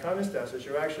have an iconostasis,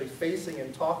 you're actually facing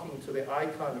and talking to the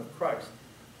icon of Christ.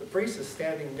 The priest is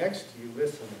standing next to you,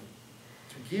 listening,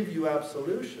 to give you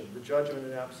absolution, the judgment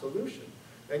and absolution.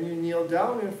 Then you kneel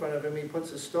down in front of him, he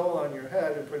puts a stole on your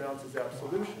head and pronounces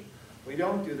absolution. We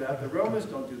don't do that, the Romans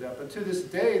don't do that, but to this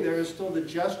day there is still the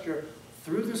gesture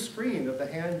through the screen of the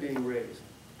hand being raised.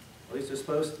 At least it's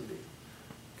supposed to be.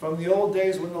 From the old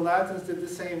days when the Latins did the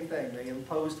same thing, they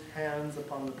imposed hands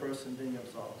upon the person being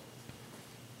absolved.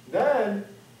 Then,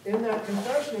 in that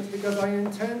confession, it's because I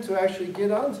intend to actually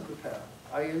get onto the path.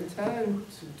 I intend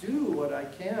to do what I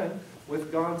can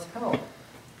with God's help.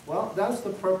 Well, that's the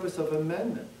purpose of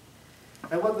amendment.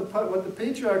 And what the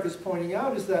patriarch is pointing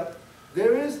out is that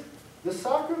there is, the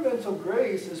sacramental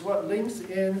grace is what links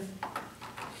in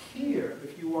here,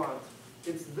 if you want.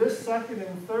 It's this second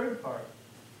and third part.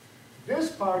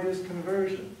 This part is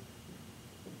conversion.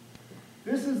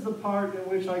 This is the part in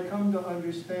which I come to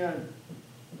understand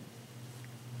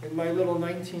in my little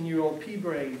 19-year-old pea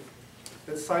brain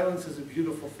that silence is a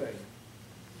beautiful thing.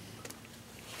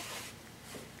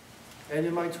 And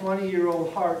in my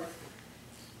 20-year-old heart,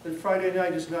 that Friday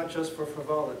night is not just for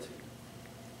frivolity.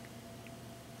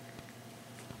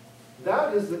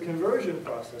 That is the conversion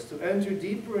process, to enter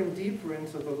deeper and deeper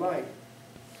into the light.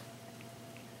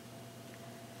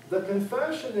 The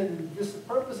confession and this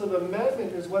purpose of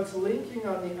amendment is what's linking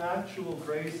on the actual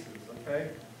graces, okay?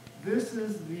 This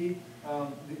is the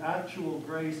actual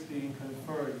grace being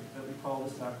conferred that we call the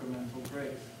sacramental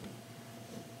grace.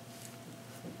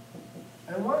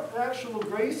 And what actual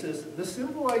grace is, the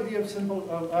simple idea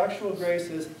of actual grace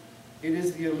is, it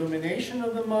is the illumination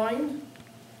of the mind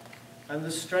and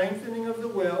the strengthening of the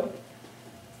will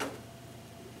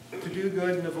to do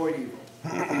good and avoid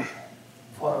evil.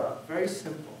 Voila, very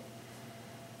simple.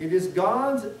 It is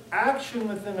God's action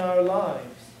within our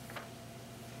lives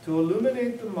to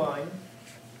illuminate the mind,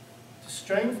 to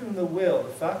strengthen the will, the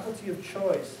faculty of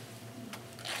choice,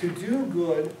 to do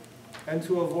good and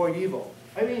to avoid evil.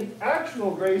 I mean,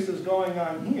 actual grace is going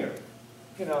on here.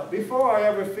 You know, before I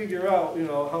ever figure out, you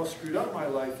know, how screwed up my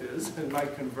life is and my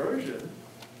conversion,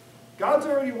 God's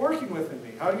already working within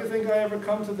me. How do you think I ever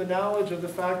come to the knowledge of the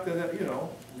fact that, you know,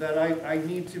 that I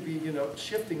need to be, you know,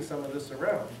 shifting some of this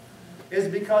around? Is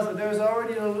because there's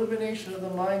already an illumination of the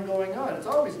mind going on. It's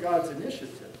always God's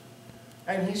initiative.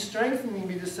 And He's strengthening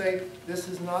me to say, this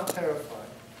is not terrifying.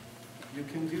 You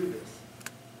can do this.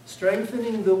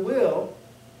 Strengthening the will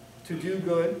to do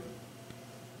good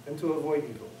and to avoid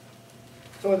evil.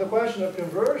 So the question of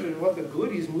conversion, what the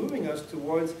good He's moving us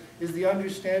towards, is the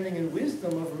understanding and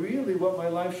wisdom of really what my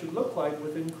life should look like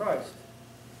within Christ.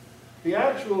 The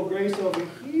actual grace over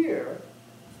here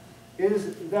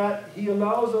is that he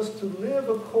allows us to live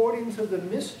according to the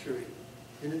mystery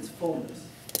in its fullness.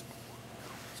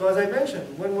 So as I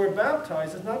mentioned, when we're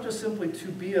baptized, it's not just simply to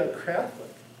be a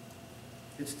Catholic.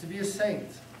 It's to be a saint.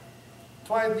 That's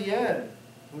why at the end,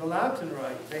 in the Latin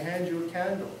rite, they hand you a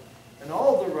candle. And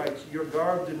all the rites, you're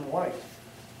garbed in white,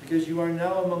 because you are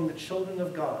now among the children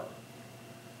of God.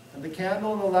 And the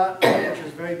candle in the Latin, which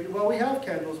is very, well, we have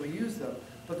candles, we use them,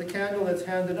 but the candle that's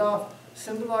handed off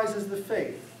symbolizes the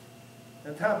faith.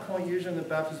 At that point, usually in the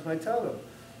baptism, I tell them,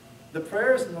 the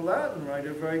prayers in the Latin rite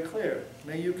are very clear.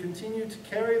 May you continue to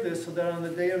carry this so that on the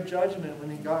day of judgment,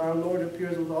 when our Lord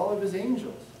appears with all of his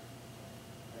angels,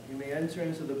 you may enter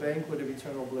into the banquet of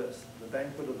eternal bliss, the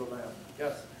banquet of the Lamb.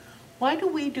 Yes? Why do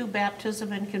we do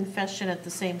baptism and confession at the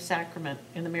same sacrament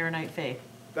in the Maronite faith?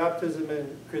 Baptism and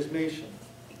chrismation.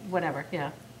 Whatever,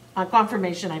 yeah.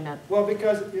 Confirmation, I meant. Well,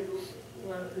 because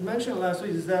I mentioned last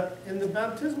week, is that in the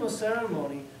baptismal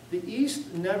ceremony, the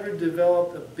East never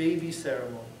developed a baby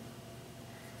ceremony.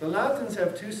 The Latins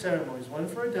have two ceremonies, one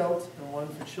for adults and one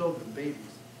for children, babies.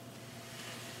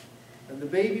 And the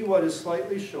baby one is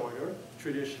slightly shorter,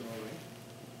 traditionally.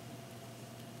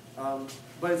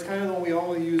 But it's kind of the one we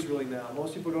only use really now.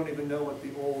 Most people don't even know what the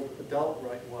old adult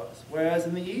rite was. Whereas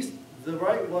in the East, the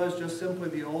rite was just simply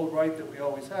the old rite that we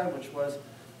always had, which was,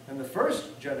 in the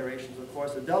first generations, of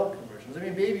course, adult conversions. I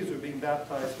mean, babies were being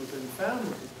baptized within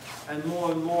families, and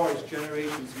more as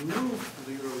generations moved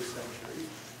through the early centuries.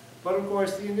 But of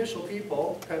course, the initial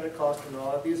people, Pentecost and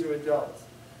all that, these are adults.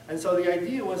 And so the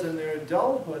idea was in their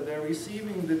adulthood, they're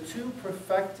receiving the two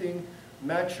perfecting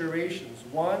maturations.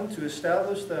 One, to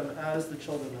establish them as the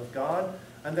children of God,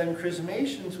 and then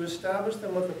chrismation, to establish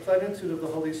them with the plenitude of the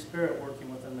Holy Spirit working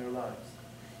within their lives.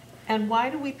 And why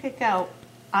do we pick out,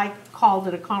 I called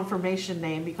it a confirmation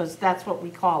name because that's what we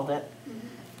called it.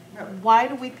 Yeah. Why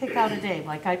do we pick out a name?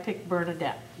 Like I picked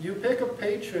Bernadette. You pick a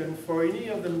patron for any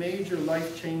of the major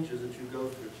life changes that you go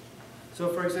through. So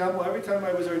for example, every time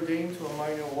I was ordained to a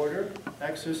minor order,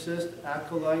 exorcist,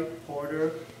 acolyte,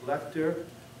 porter, lector,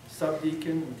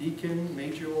 subdeacon, deacon,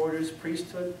 major orders,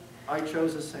 priesthood, I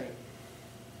chose a saint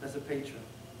as a patron.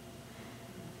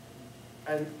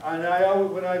 And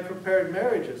when I prepared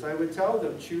marriages, I would tell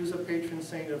them, choose a patron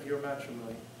saint of your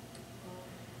matrimony.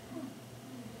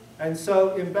 And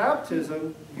so in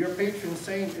baptism, your patron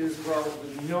saint is, well,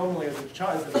 normally as a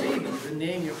child, as a baby, the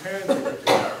name your parents would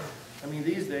give. I mean,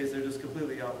 these days they're just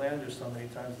completely outlandish so many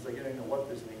times, it's like I don't know what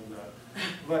this names are.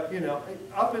 But, you know,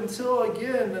 up until,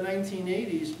 again, the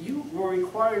 1980s, you were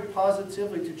required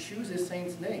positively to choose a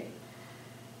saint's name.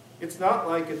 It's not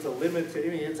like it's a limited, I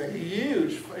mean, it's a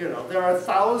huge, you know, there are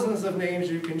thousands of names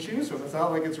you can choose from. It's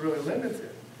not like it's really limited.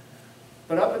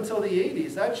 But up until the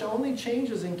 80s, that only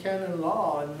changes in canon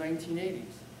law in the 1980s.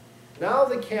 Now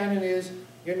the canon is,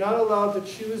 you're not allowed to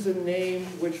choose a name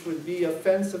which would be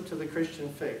offensive to the Christian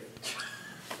faith.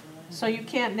 So you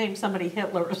can't name somebody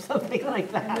Hitler or something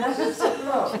like that.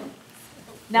 No.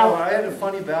 Now, No, I had a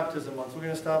funny baptism once. We're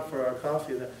going to stop for our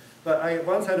coffee then. But I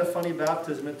once had a funny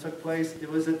baptism. It took place, I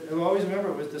always remember,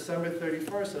 it was December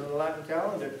 31st in the Latin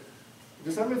calendar.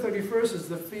 December 31st is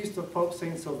the feast of Pope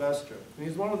St. Sylvester. And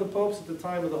he's one of the popes at the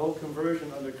time of the whole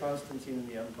conversion under Constantine in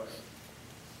the empire.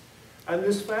 And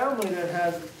this family that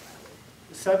had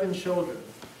 7 children,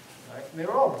 right? And they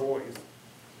were all boys.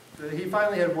 He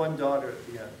finally had one daughter at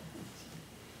the end.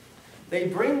 They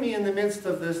bring me in the midst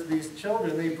of these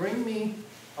children, they bring me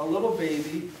a little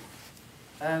baby,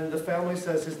 and the family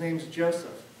says his name's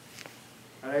Joseph.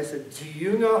 And I said, do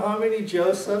you know how many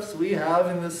Josephs we have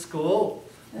in this school?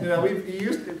 You know,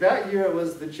 that year it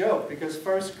was the joke, because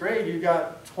first grade you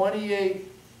got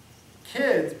 28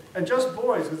 kids, and just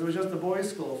boys, because it was just a boys'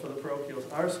 school for the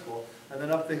parochials, our school, and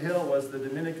then up the hill was the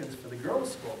Dominicans for the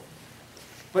girls' school.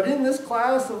 But in this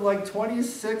class of like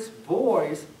 26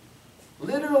 boys,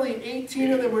 literally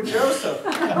 18 of them were Joseph.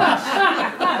 And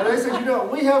I said, you know,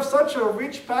 we have such a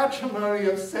rich patrimony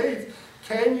of saints,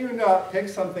 can you not pick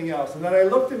something else? And then I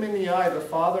looked him in the eye, the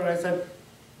father, and I said,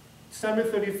 December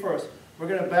 31st, we're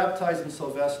going to baptize in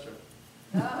Sylvester.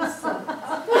 And he's like,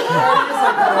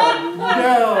 oh,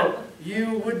 no,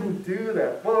 you wouldn't do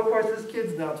that. Well, of course, this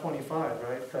kid's now 25,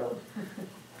 right?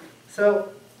 So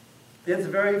it's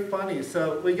very funny.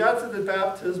 So we got to the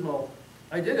baptismal.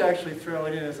 I did actually throw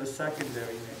it in as a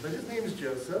secondary name, but his name's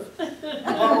Joseph.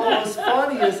 Well, what was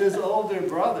funny is his older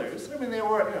brothers, I mean, they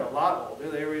were, you know, a lot older.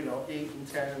 They were, you know, 8 and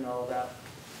 10 and all that.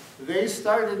 They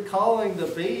started calling the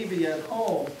baby at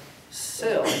home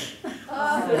Sil.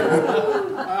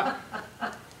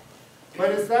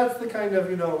 But that's the kind of,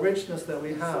 you know, richness that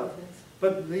we have.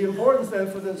 But the importance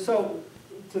then so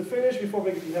to finish before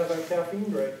we have our caffeine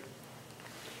break,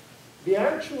 The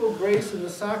actual grace in the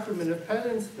sacrament of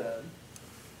penance,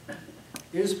 then,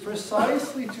 is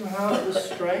precisely to have the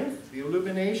strength, the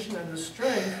illumination and the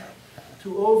strength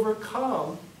to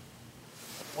overcome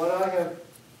what I have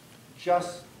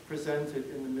just presented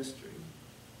in the mystery.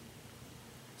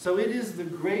 So it is the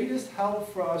greatest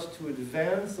help for us to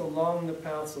advance along the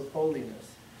paths of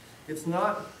holiness. It's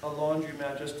not a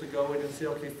laundromat just to go in and say,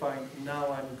 okay, fine,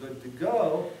 now I'm good to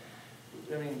go.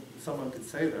 I mean, someone could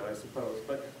say that, I suppose,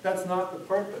 but that's not the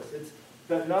purpose. It's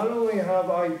that not only have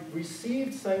I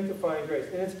received sanctifying grace,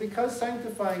 and it's because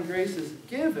sanctifying grace is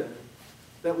given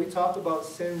that we talk about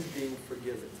sins being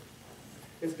forgiven.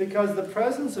 It's because the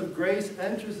presence of grace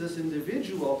enters this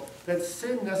individual that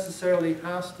sin necessarily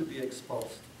has to be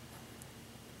expulsed.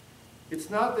 It's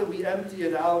not that we empty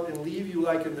it out and leave you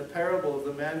like in the parable of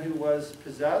the man who was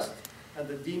possessed, and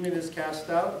the demon is cast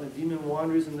out, and the demon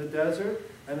wanders in the desert,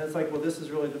 and it's like, well, this is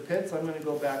really the pits, I'm going to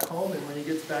go back home. And when he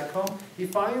gets back home, he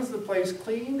finds the place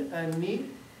clean and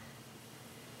neat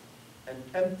and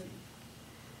empty.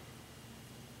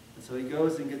 And so he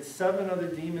goes and gets 7 other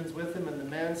demons with him, and the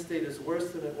man's state is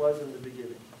worse than it was in the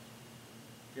beginning.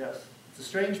 Yes, it's a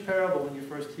strange parable when you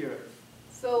first hear it.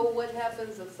 So what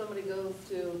happens if somebody goes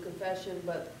to confession,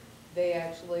 but they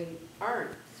actually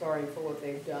aren't sorry for what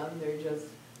they've done? They're just,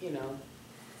 you know,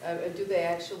 do they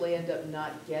actually end up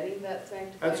not getting that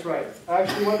sanctified? That's right.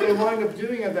 Actually, what they wind up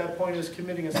doing at that point is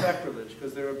committing a sacrilege,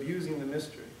 because they're abusing the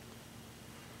mystery.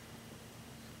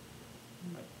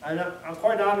 And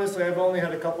quite honestly, I've only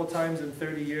had a couple times in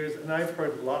 30 years, and I've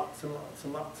heard lots and lots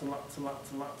and lots and lots and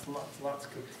lots and lots and lots and lots.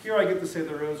 Here I get to say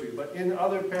the rosary, but in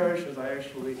other parishes, I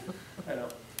actually,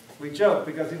 we joke,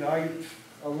 because,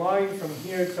 a line from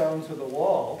here down to the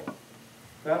wall,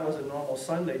 that was a normal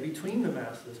Sunday between the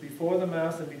Masses, before the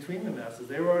Mass and between the Masses.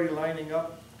 They were already lining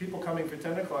up. People coming for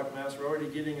 10 o'clock Mass were already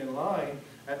getting in line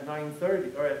at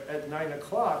 9:30, or at 9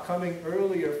 o'clock, coming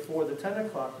earlier for the 10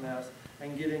 o'clock Mass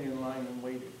and getting in line and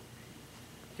waiting.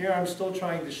 Here I'm still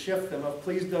trying to shift them of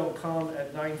please don't come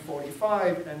at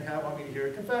 9:45 and want me to hear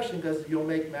a confession, because you'll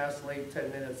make Mass late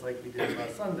 10 minutes like we did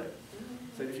last Sunday.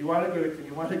 So if you want to go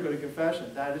to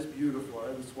confession, that is beautiful,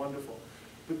 and it's wonderful.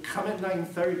 But come at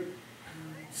 9:30.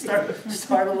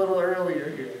 Start a little earlier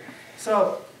here.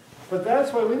 So, but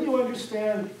that's why when you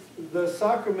understand the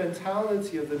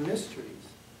sacramentality of the mysteries,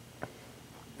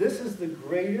 this is the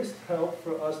greatest help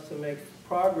for us to make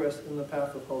progress in the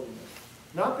path of holiness.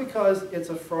 Not because it's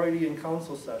a Freudian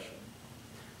council session.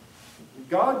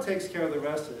 God takes care of the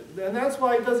rest of it. And that's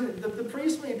why it doesn't, the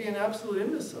priest may be an absolute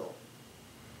imbecile.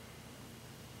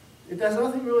 It has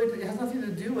nothing to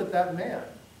do with that man.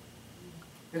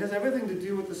 It has everything to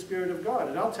do with the Spirit of God.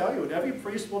 And I'll tell you, and every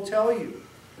priest will tell you,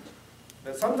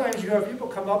 that sometimes you have people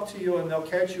come up to you and they'll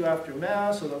catch you after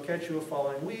Mass, or they'll catch you the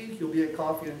following week. You'll be at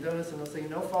coffee and donuts, and they'll say,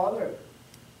 Father,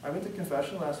 I went to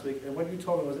confession last week, and what you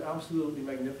told me was absolutely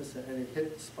magnificent, and it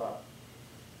hit the spot.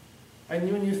 And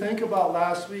when you think about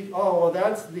last week, oh, well,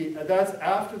 that's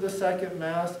after the second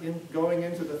Mass, going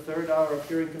into the 3rd hour of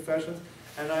hearing confessions,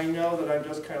 and I know that I'm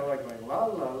just kind of like going, la,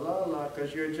 la, la, la,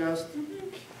 because you're just...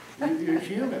 You're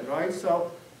human, right?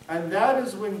 So, and that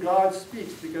is when God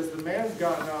speaks, because the man's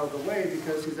gotten out of the way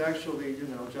because he's actually,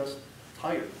 just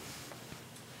tired.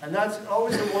 And that's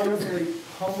always a wonderfully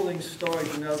humbling story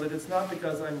to know that it's not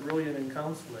because I'm brilliant in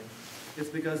counseling. It's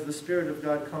because the Spirit of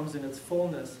God comes in its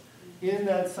fullness in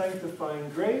that sanctifying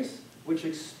grace, which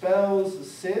expels the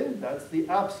sin. That's the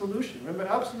absolution. Remember,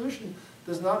 absolution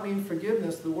does not mean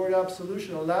forgiveness. The word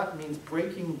absolution in Latin means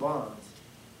breaking bonds.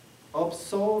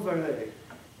 Absolvere.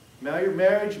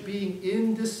 Marriage being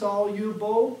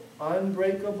indissoluble,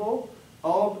 unbreakable.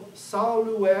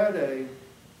 Absolvere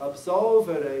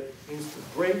means to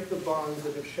break the bonds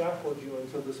that have shackled you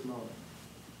until this moment.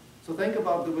 So think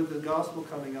about with the gospel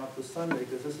coming out this Sunday,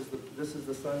 because this is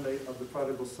the Sunday of the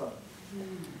prodigal son.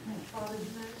 Father,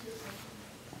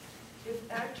 if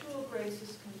actual grace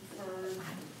is conferred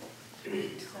through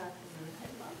the sacrament,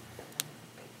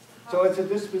 So it's a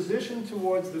disposition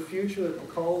towards the future that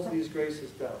calls these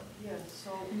graces down. yes,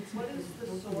 so what is the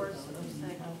source of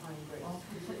sanctifying grace?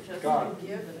 Is it just God. a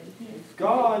gift?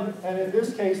 God, and in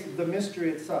this case, the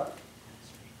mystery itself.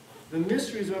 The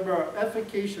mysteries, remember, are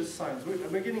efficacious signs.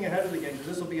 We're getting ahead of the game, because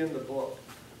this will be in the book.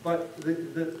 But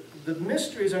the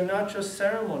mysteries are not just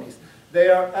ceremonies. They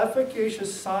are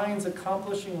efficacious signs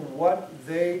accomplishing what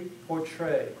they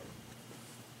portray.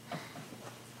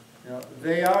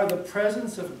 They are the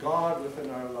presence of God within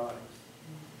our lives.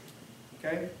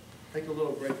 Okay? Take a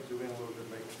little break, because we're a little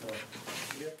bit late.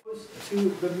 So, to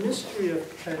the mystery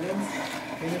of penance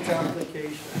in its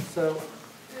application. So,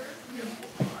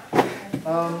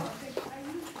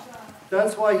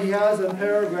 That's why he has in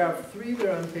paragraph 3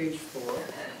 there on page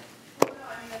 4,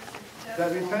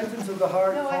 that repentance of the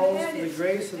heart calls for the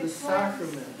grace of the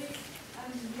sacrament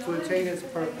to attain its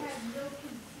purpose.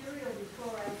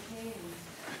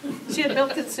 She had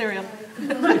milk and cereal.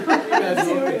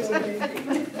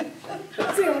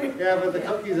 Yeah, but the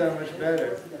cookies are much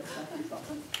better.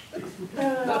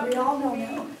 We all know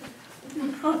now.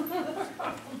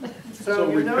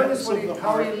 So you notice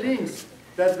how he links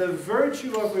that the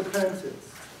virtue of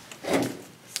repentance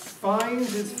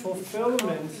finds its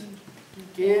fulfillment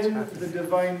in the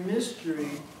divine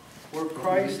mystery where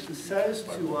Christ says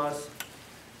to us,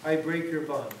 I break your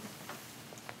bond.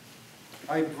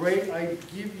 I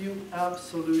give you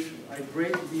absolution. I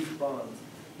break these bonds.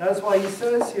 That's why he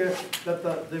says here that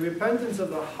the repentance of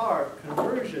the heart,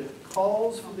 conversion,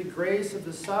 calls for the grace of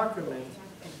the sacrament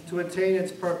to attain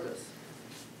its purpose.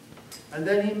 And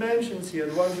then he mentions here,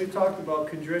 the ones we talked about,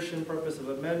 contrition, purpose of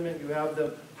amendment, you have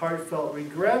the heartfelt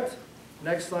regret.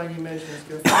 Next line he mentions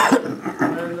confession.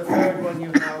 And then the third one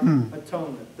you have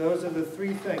atonement. Those are the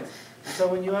three things. So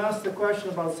when you ask the question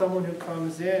about someone who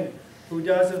comes in who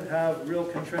doesn't have real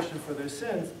contrition for their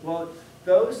sins, well,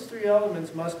 those three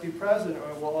elements must be present or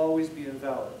it will always be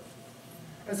invalid.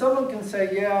 And someone can say,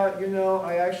 yeah, you know,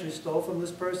 I actually stole from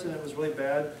this person, it was really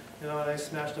bad, you know, and I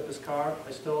smashed up his car,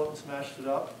 I stole it and smashed it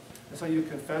up. And so you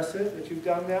confess it, that you've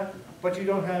done that, but you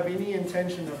don't have any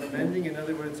intention of amending, in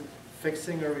other words,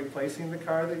 fixing or replacing the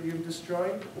car that you've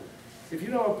destroyed. If you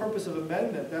know a purpose of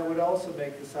amendment, that would also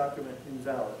make the sacrament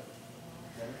invalid.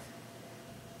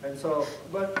 Okay? And so,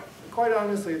 but quite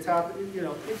honestly, it's happened, you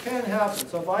know, it can happen.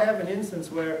 So if I have an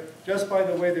instance where, just by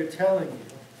the way they're telling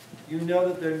you, you know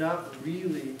that they're not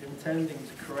really intending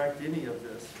to correct any of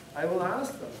this, I will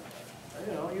ask them.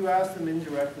 You know, you ask them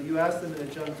indirectly, you ask them in a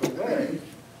gentle way,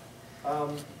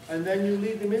 and then you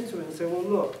lead them into it and say, well,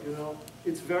 look, you know,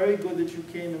 it's very good that you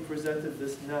came and presented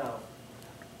this now,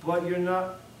 but you're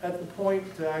not at the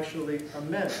point to actually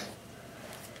amend.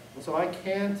 And so I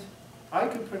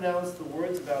could pronounce the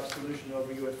words of absolution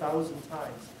over you 1,000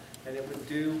 times, and it would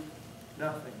do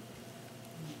nothing.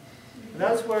 And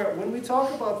that's where, when we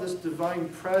talk about this divine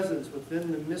presence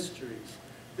within the mysteries,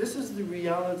 this is the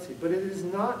reality, but it is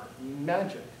not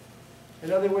magic.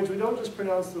 In other words, we don't just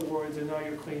pronounce the words and now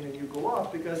you're clean and you go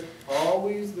off, because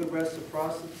always the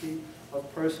reciprocity of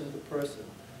person to person.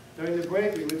 During the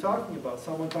break, we were talking about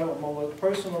someone talking about my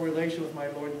personal relation with my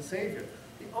Lord and Savior.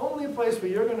 The only place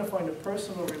where you're going to find a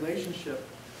personal relationship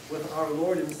with our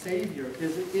Lord and Savior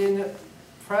is in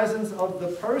presence of the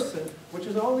person, which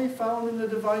is only found in the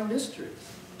divine mysteries.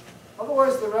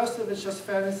 Otherwise, the rest of it's just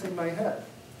fantasy in my head.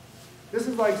 This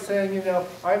is like saying, you know,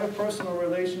 I have a personal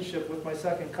relationship with my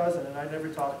second cousin and I never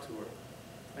talk to her.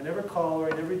 I never call her,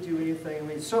 I never do anything, and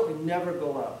we certainly never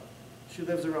go out. She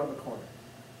lives around the corner.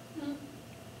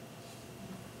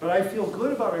 But I feel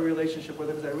good about my relationship with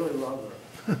her because I really love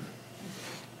her.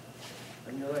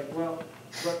 And you're like, well,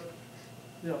 but,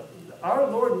 you know, our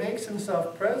Lord makes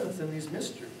himself present in these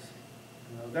mysteries.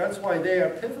 You know, that's why they are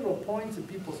pivotal points in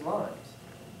people's lives.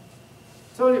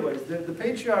 So anyways, the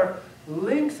patriarch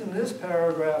links in this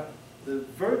paragraph the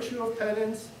virtue of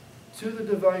penance to the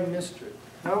divine mystery.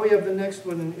 Now we have the next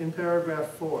one in paragraph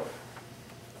 4.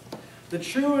 The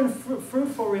true and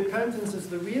fruitful repentance is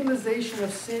the realization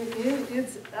of sin in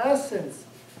its essence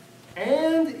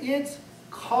and its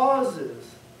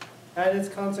causes and its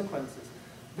consequences.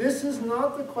 This is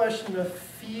not the question of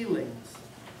feelings.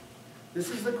 This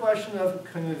is the question of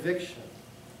conviction.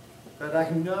 That I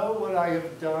know what I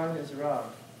have done is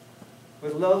wrong.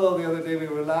 With Lolo the other day we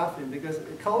were laughing because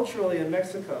culturally in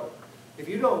Mexico, if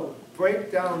you don't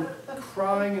break down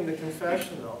crying in the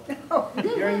confessional,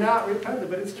 you're not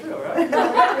repentant, but it's true, right?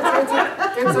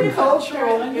 It's a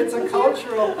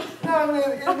cultural, no, I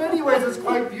mean, in many ways it's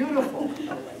quite beautiful.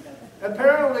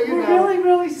 Apparently, you know. We're really,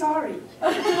 really sorry.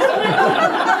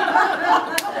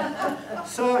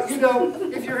 So, you know,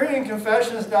 if you're hearing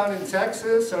confessions down in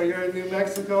Texas or you're in New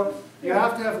Mexico, you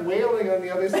have to have wailing on the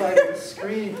other side of the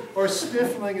screen or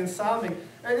sniffling and sobbing.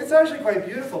 And it's actually quite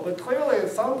beautiful, but clearly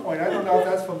at some point, I don't know if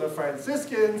that's from the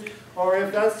Franciscans or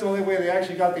if that's the only way they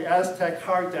actually got the Aztec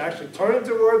heart to actually turn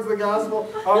towards the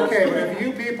gospel. Okay, but if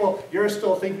you people, you're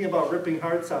still thinking about ripping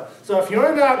hearts out. So if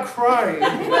you're not crying,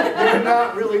 you're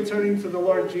not really turning to the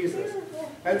Lord Jesus.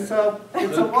 And so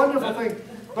it's a wonderful thing.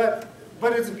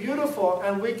 But it's beautiful,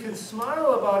 and we can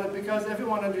smile about it because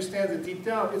everyone understands it deep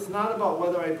down. It's not about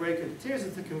whether I break into tears,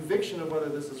 it's the conviction of whether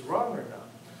this is wrong or not.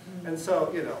 And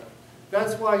so, you know,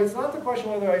 that's why it's not the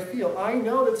question whether I feel. I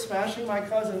know that smashing my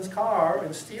cousin's car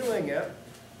and stealing it,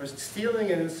 or stealing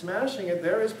it and smashing it,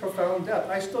 there is profound depth.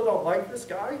 I still don't like this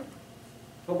guy,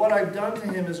 but what I've done to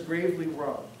him is gravely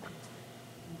wrong.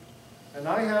 And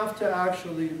I have to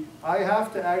actually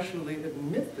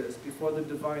admit this before the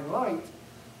divine light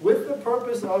with the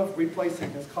purpose of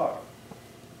replacing his car.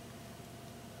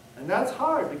 And that's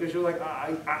hard because you're like,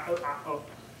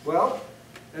 well,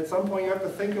 at some point you have to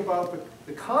think about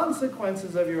the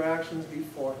consequences of your actions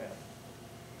beforehand.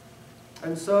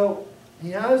 And so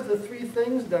he has the three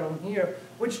things down here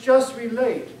which just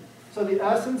relate. So the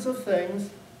essence of things,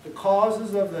 the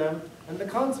causes of them, and the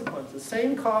consequences.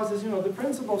 Same causes, the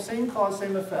principle of same cause,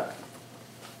 same effect.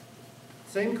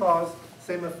 Same cause,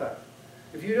 same effect.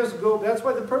 If you just go, that's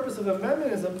why the purpose of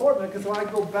amendment is important, because when I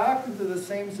go back into the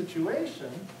same situation,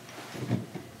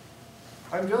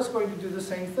 I'm just going to do the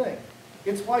same thing.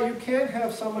 It's why you can't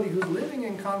have somebody who's living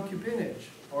in concubinage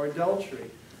or adultery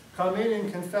come in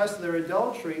and confess their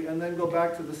adultery and then go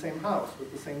back to the same house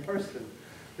with the same person,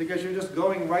 because you're just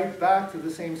going right back to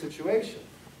the same situation.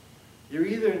 You're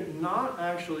either not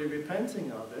actually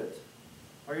repenting of it,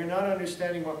 or you're not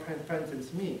understanding what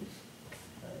repentance means.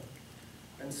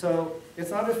 And so it's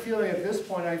not a feeling at this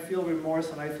point, I feel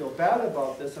remorse and I feel bad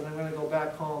about this, and I'm going to go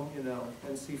back home,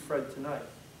 and see Fred tonight.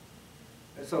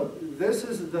 And so this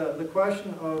is the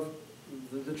question of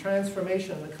the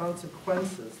transformation and the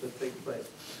consequences that take place.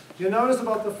 You'll notice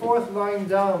about the fourth line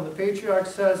down, the patriarch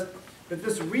says that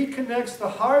this reconnects the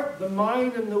heart, the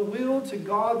mind, and the will to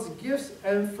God's gifts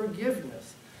and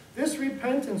forgiveness. This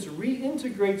repentance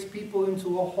reintegrates people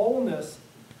into a wholeness,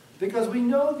 because we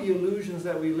know the illusions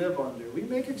that we live under. We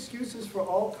make excuses for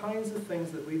all kinds of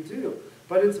things that we do.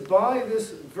 But it's by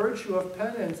this virtue of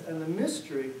penance and the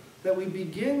mystery that we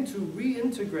begin to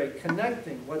reintegrate,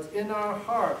 connecting what's in our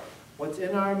heart, what's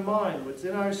in our mind, what's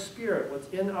in our spirit, what's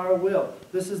in our will.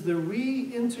 This is the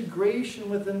reintegration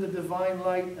within the divine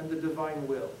light and the divine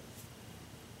will.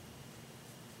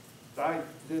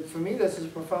 For me, this is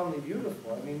profoundly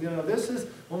beautiful. I mean, this is,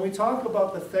 when we talk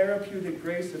about the therapeutic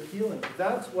grace of healing,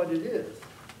 that's what it is.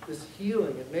 This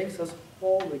healing, it makes us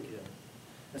whole again.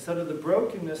 Instead of the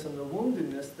brokenness and the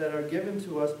woundedness that are given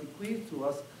to us, bequeathed to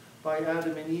us by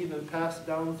Adam and Eve and passed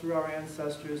down through our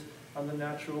ancestors on the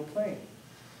natural plane.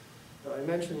 I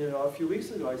mentioned, a few weeks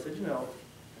ago, I said,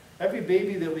 every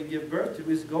baby that we give birth to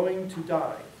is going to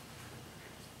die.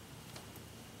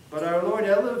 But our Lord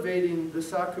elevating the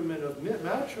sacrament of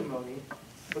matrimony,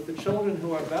 but the children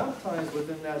who are baptized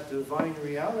within that divine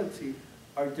reality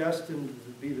are destined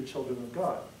to be the children of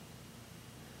God.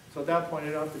 So at that point,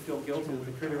 I don't have to feel guilty that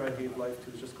the critter I gave life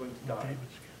to is just going to die.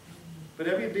 But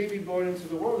every baby born into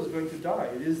the world is going to die.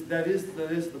 That is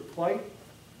the plight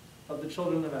of the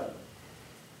children of Adam.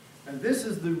 And this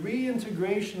is the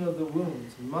reintegration of the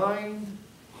wounds, mind,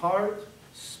 heart,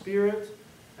 spirit,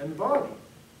 and body.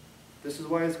 This is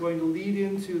why it's going to lead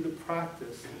into the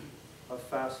practice of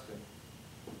fasting.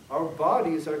 Our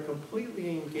bodies are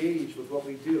completely engaged with what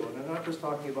we do. And I'm not just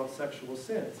talking about sexual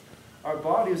sins. Our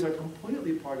bodies are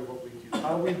completely part of what we do.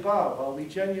 How we bow, how we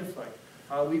genuflect,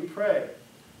 how we pray.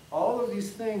 All of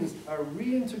these things are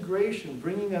reintegration,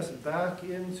 bringing us back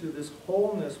into this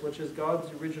wholeness, which is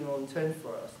God's original intent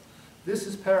for us. This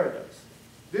is paradise.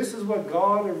 This is what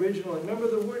God originally, remember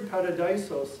the word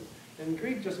paradisos in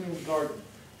Greek just means garden.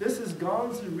 This is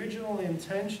God's original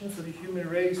intention for the human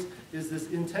race, is this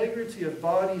integrity of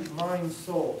body, mind,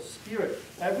 soul, spirit,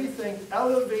 everything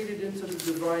elevated into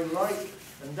the divine light.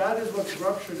 And that is what's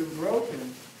ruptured and broken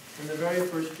in the very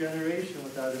first generation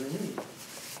with Adam and Eve.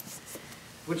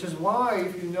 Which is why,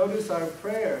 if you notice our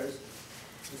prayers,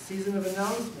 the season of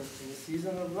announcements and the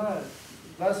season of Lent,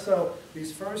 less so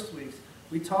these first weeks,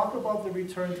 we talk about the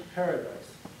return to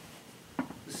paradise.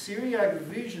 The Syriac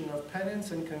vision of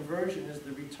penance and conversion is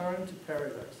the return to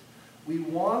paradise. We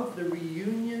want the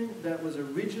reunion that was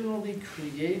originally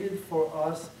created for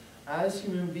us as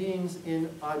human beings in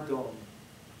Adon.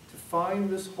 To find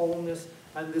this wholeness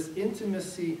and this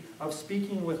intimacy of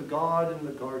speaking with God in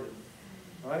the garden.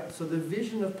 Right? So the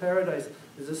vision of paradise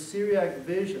is a Syriac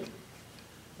vision.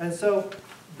 And so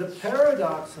the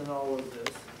paradox in all of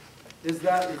this is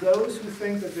that those who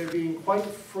think that they're being quite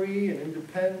free and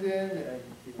independent and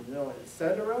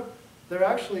etc.,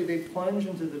 they plunge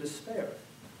into the despair.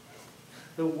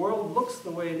 The world looks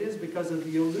the way it is because of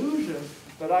the illusion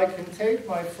that I can take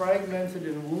my fragmented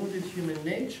and wounded human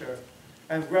nature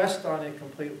and rest on it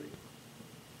completely.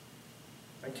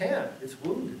 I can't. It's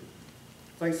wounded.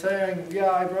 It's like saying,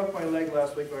 yeah, I broke my leg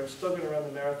last week, but I'm still going to run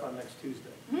the marathon next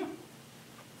Tuesday.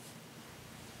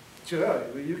 Sure,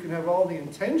 you can have all the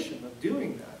intention of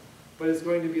doing that, but it's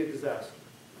going to be a disaster.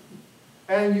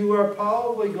 And you are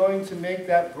probably going to make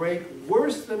that break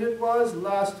worse than it was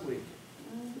last week.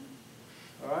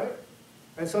 All right?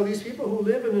 And so these people who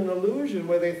live in an illusion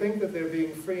where they think that they're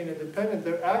being free and independent,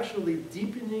 they're actually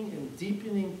deepening and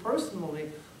deepening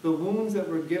personally the wounds that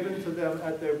were given to them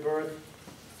at their birth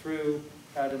through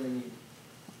Adam and Eve.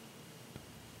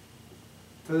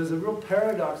 So there's a real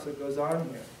paradox that goes on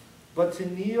here. But to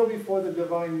kneel before the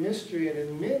divine mystery and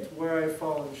admit where I've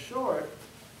fallen short,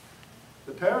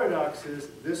 the paradox is,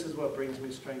 this is what brings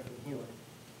me strength and healing.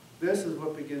 This is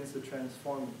what begins to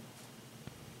transform me.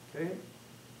 Okay?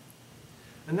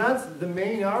 And that's the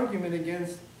main argument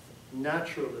against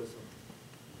naturalism.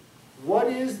 What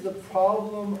is the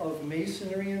problem of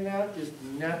Masonry in that? Is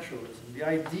naturalism. The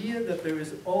idea that there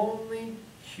is only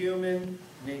human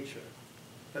nature.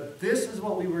 That this is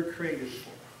what we were created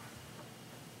for.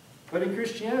 But in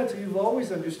Christianity, we've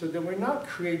always understood that we're not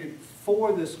created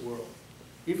for this world.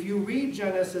 If you read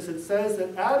Genesis, it says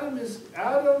that Adam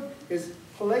is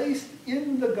placed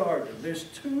in the garden. There's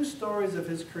two stories of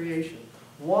his creation.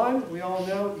 One, we all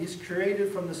know, he's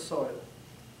created from the soil.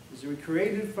 He's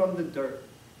created from the dirt.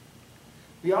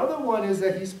 The other one is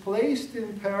that he's placed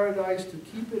in paradise to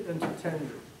keep it and to tend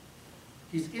it.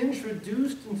 He's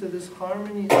introduced into this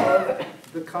harmony of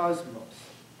the cosmos.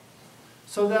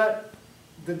 So that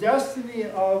the destiny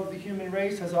of the human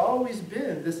race has always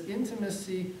been this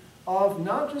intimacy of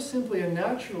not just simply a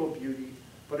natural beauty,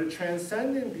 but a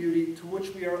transcendent beauty to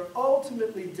which we are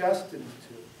ultimately destined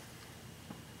to.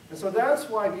 And so that's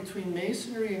why between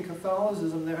Masonry and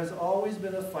Catholicism there has always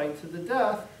been a fight to the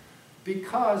death,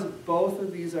 because both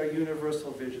of these are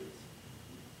universal visions.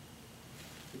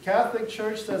 The Catholic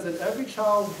Church says that every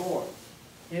child born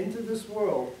into this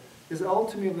world is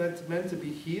ultimately meant to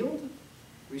be healed,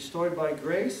 restored by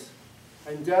grace,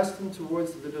 and destined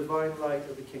towards the divine light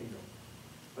of the kingdom.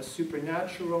 A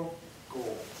supernatural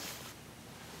goal.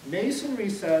 Masonry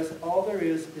says all there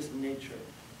is nature.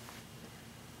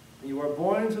 You are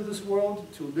born into this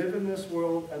world to live in this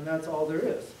world, and that's all there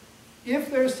is. If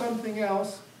there's something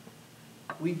else,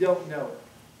 we don't know it,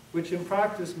 which in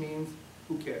practice means,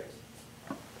 who cares?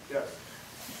 Yes?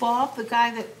 Bob, the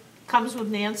guy that comes with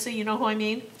Nancy, you know who I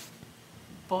mean?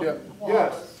 Bob Yeah. Wallace.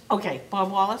 Yes. Okay,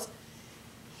 Bob Wallace.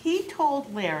 He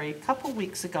told Larry a couple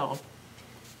weeks ago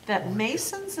that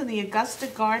Masons in the Augusta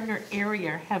Gardner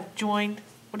area have joined,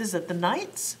 what is it, the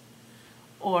Knights?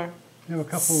 Or There are a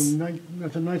couple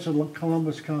of the Knights of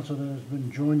Columbus Council that has been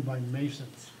joined by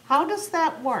Masons. how does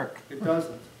that work? It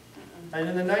doesn't. And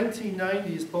in the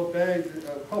 1990s,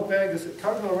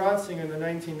 Cardinal Ratzinger in the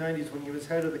 1990s, when he was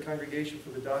head of the Congregation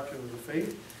for the Doctrine of the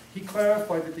Faith, he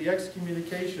clarified that the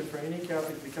excommunication for any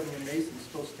Catholic becoming a Mason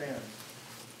still stands.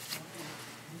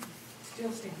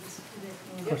 Still stands.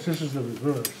 Of course, this is the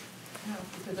reverse. No,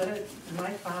 because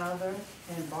my father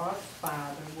and Bob's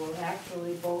father were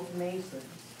actually both Masons.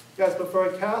 Yes, but for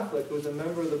a Catholic who is a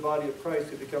member of the body of Christ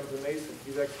who becomes a Mason,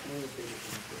 he's excommunicated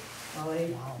from the church. Well,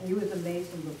 he was a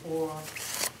Mason before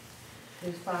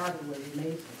his father was a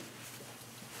Mason.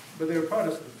 But they were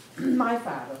Protestants. My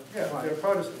father. Yeah, was. they were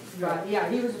Protestants. Right, yeah,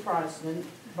 he was a Protestant,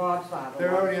 Bob's father.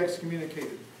 They're was. already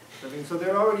excommunicated. I mean, so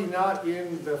they're already not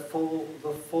in the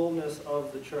fullness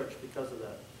of the church because of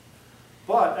that.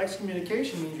 But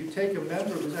excommunication means you take a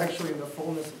member who's actually in the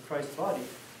fullness of Christ's body,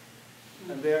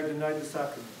 and they are denied the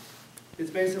sacraments. It's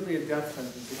basically a death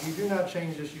sentence. If you do not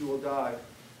change this, you will die,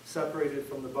 separated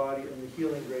from the body and the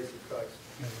healing grace of Christ.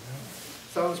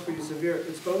 Sounds pretty severe.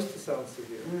 It's supposed to sound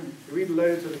severe. You read the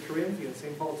letter to the Corinthians,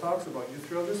 St. Paul talks about, you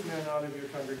throw this man out of your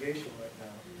congregation right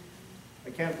now. I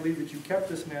can't believe that you kept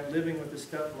this man living with his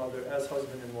stepmother as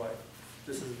husband and wife.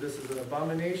 This is an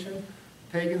abomination.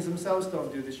 Pagans themselves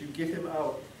don't do this. You get him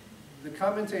out. The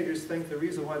commentators think the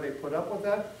reason why they put up with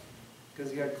that,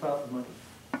 because he had clout and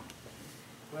money.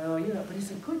 Well, you know, but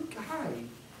he's a good guy.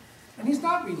 And he's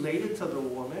not related to the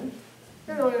woman.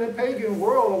 You know, in the pagan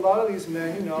world, a lot of these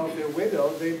men, you know, if they're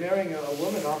widowed, they're marrying a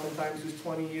woman oftentimes who's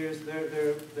 20 years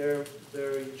their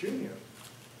junior.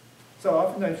 So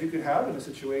oftentimes you could have in a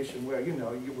situation where, you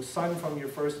know, your son from your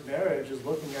first marriage is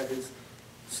looking at his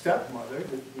stepmother,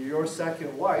 your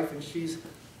second wife, and she's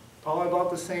probably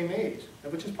about the same age.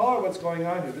 Which is probably what's going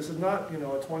on here. This is not, you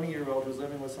know, a 20-year-old who's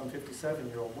living with some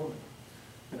 57-year-old woman.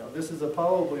 You know, this is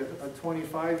probably a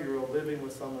 25-year-old living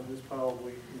with someone who's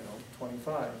probably, you know,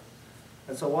 25.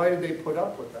 And so why did they put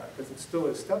up with that? Because it's still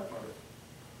his stepmother.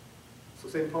 So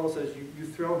St. Paul says, you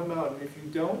throw him out, and if you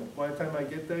don't, by the time I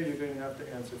get there, you're going to have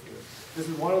to answer for it. This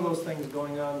is one of those things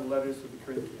going on in the letters to the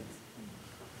Corinthians.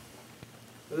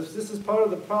 This is part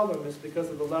of the problem, is because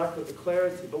of the lack of the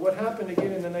clarity. But what happened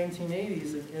again in the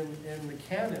 1980s in the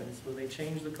canons, when they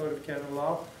changed the Code of Canon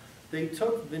Law, they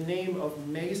took the name of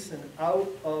Mason out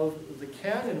of the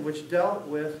canon, which dealt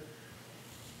with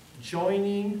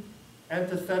joining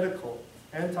antithetical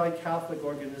anti-Catholic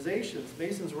organizations,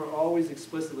 Masons were always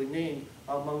explicitly named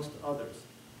amongst others.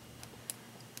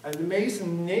 And the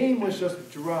Mason name was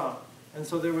just dropped. And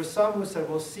so there were some who said,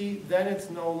 well, see, then it's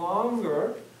no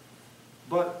longer.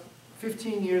 But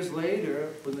 15 years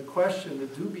later, when the question, the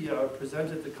dubia, are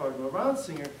presented to Cardinal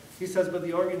Ratzinger, he says, but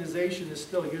the organization is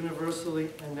still universally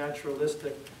and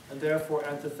naturalistic, and therefore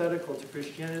antithetical to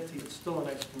Christianity. It's still an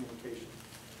excommunication.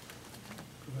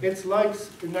 It's like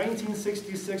in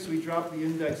 1966, we dropped the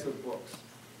index of books.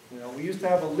 You know, we used to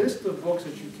have a list of books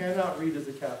that you cannot read as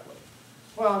a Catholic.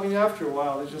 Well, I mean, after a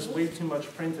while, there's just way too much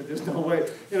printed. There's no way.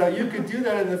 You know, you could do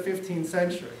that in the 15th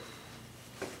century.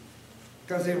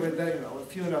 Because they were, a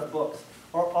few enough books.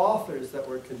 Or authors that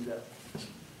were condemned.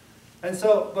 And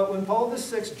so, but when Paul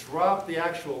VI dropped the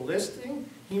actual listing,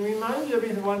 he reminded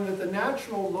everyone that the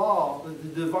natural law, the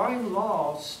divine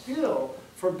law, still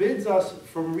forbids us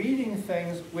from reading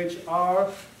things which are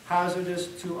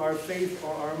hazardous to our faith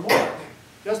or our morals.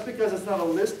 Just because it's not a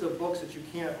list of books that you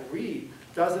can't read,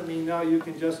 doesn't mean now you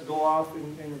can just go off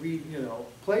and read,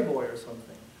 Playboy or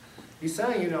something. He's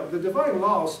saying, the divine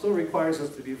law still requires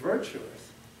us to be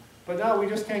virtuous. But now we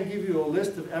just can't give you a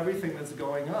list of everything that's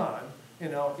going on,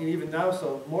 and even now,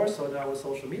 so more so now with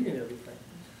social media and everything.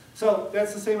 So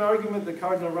that's the same argument that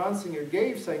Cardinal Ratzinger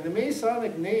gave, saying the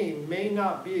Masonic name may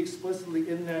not be explicitly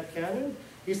in that canon.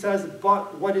 He says,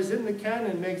 but what is in the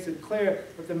canon makes it clear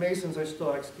that the Masons are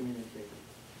still excommunicated.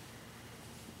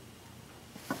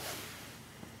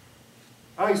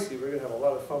 I see, we're going to have a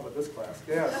lot of fun with this class.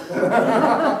 Yes.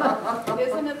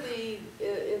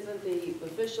 Isn't the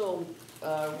official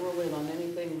ruling on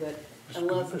anything that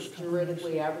unless it's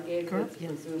juridically abrogated, it's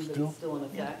presumed that it's still in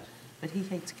effect? But he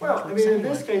hates Catholics Well, I mean, in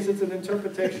this case, it's an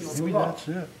interpretation of the Maybe law. that's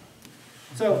it.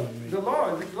 So the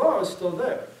law is still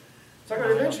there. So I got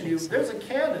to mention you, there's a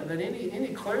canon that any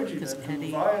clergyman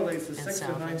who violates the 6th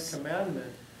or 9th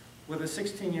commandment with a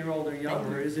 16-year-old or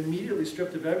younger is immediately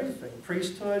stripped of everything.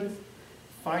 Priesthood,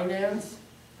 finance,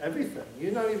 everything.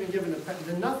 You're not even given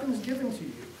nothing's given to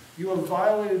you. You have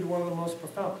violated one of the most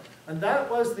profound. And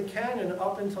that was the canon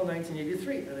up until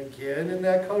 1983. And again, in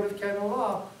that Code of Canon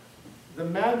Law, the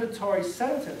mandatory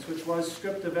sentence, which was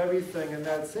stripped of everything and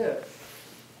that's it,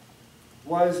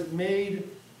 was made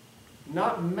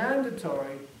not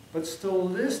mandatory, but still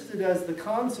listed as the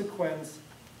consequence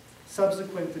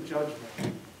subsequent to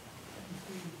judgment.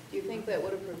 Do you think that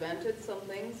would have prevented some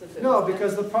things? If it No, was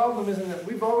because the problem isn't that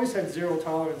we've always had zero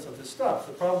tolerance of this stuff.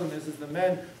 The problem is the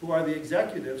men who are the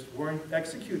executives weren't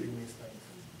executing these things.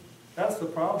 That's the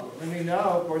problem. I mean,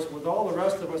 now, of course, with all the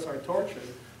rest of us are tortured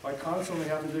by constantly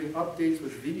having to do updates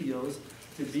with videos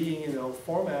to being,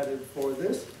 formatted for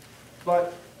this.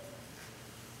 But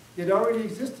it already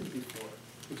existed before.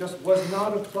 It just was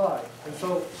not applied. And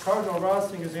so Cardinal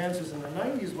Ratzinger's answers in the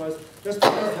 90s was, just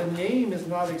because the name is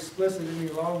not explicit any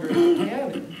longer in the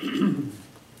canon,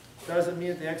 doesn't mean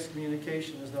that the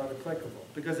excommunication is not applicable,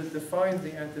 because it defines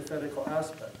the antithetical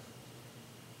aspect.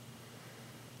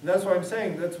 And that's why I'm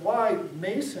saying, that's why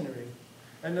Masonry,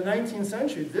 in the 19th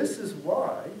century, this is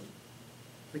why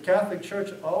the Catholic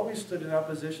Church always stood in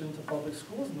opposition to public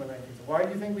schools in the 19th. Why do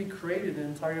you think we created an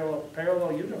entire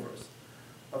parallel universe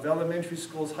of elementary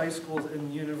schools, high schools,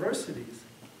 and universities?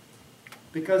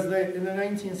 Because in the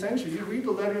 19th century, you read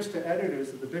the letters to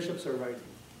editors that the bishops are writing.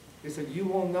 They said, you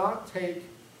will not take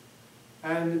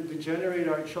and degenerate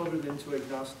our children into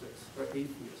agnostics or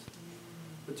atheists.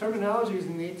 The terminology is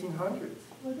in the 1800s.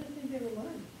 What did they think they were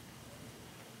learning?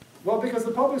 Well, because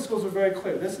the public schools were very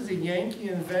clear. This is a Yankee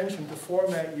invention to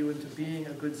format you into being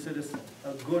a good citizen,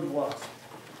 a good WASP.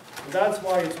 And that's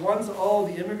why it's once all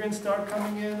the immigrants start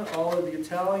coming in, all of the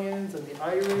Italians and the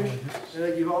Irish, and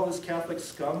like you have all this Catholic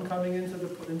scum coming into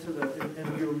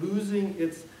and you're losing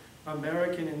its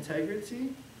American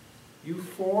integrity. You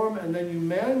form and then you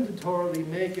mandatorily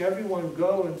make everyone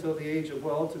go until the age of,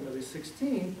 well, ultimately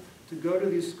 16, to go to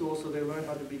these schools so they learn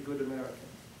how to be good Americans.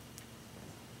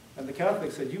 And the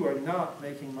Catholics said, you are not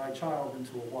making my child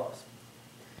into a WASP.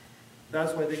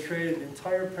 That's why they created an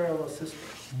entire parallel system,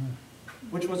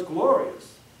 which was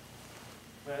glorious.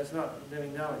 But it's not, I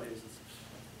mean, nowadays, it's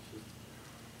just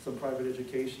some private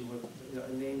education with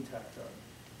a name tacked on.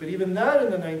 But even that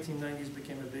in the 1990s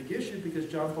became a big issue because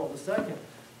John Paul II,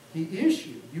 he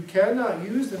issued, you cannot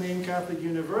use the name Catholic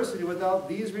University without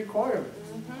these requirements.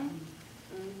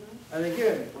 And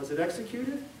again, was it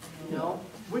executed? No.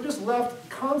 We're just left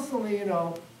constantly,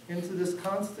 into this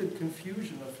constant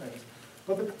confusion of things.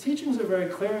 But the teachings are very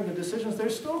clear and the decisions, they're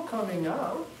still coming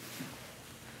out.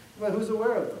 But who's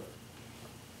aware of them?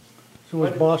 So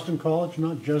was Boston College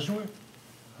not Jesuit?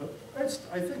 I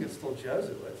think it's still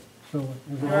Jesuit. So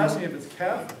is it You're asking if it's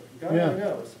Catholic. God only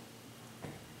knows.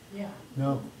 Yeah.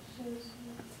 No.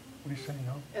 What are you saying,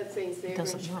 no? At St. Xavier in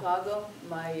Doesn't know. Chicago,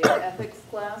 my ethics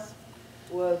class,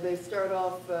 well, they start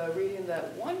off reading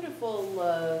that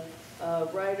wonderful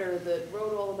writer that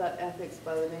wrote all about ethics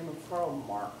by the name of Karl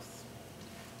Marx.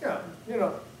 Yeah, you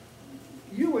know,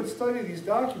 you would study these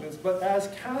documents, but as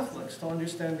Catholics to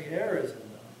understand the errors in them.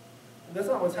 And that's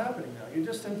not what's happening now. You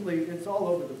just simply, it's all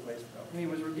over the place now. I mean,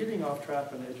 we're getting off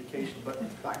track on education, but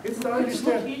it's to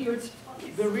understand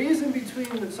the reason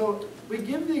between, so we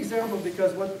give the example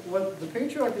because what the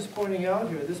patriarch is pointing out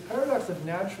here, this paradox of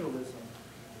naturalism,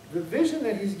 the vision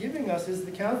that he's giving us is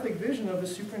the Catholic vision of a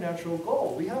supernatural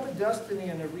goal. We have a destiny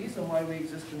and a reason why we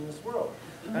exist in this world.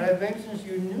 And I've mentioned to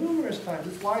you numerous times,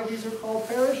 it's why these are called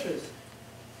parishes.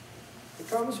 It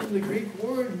comes from the Greek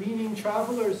word meaning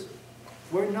travelers.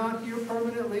 We're not here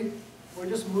permanently. We're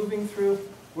just moving through.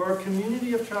 We're a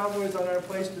community of travelers on our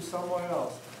place to somewhere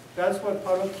else. That's what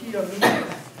parochia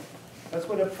means. That's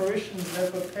what a parishioned,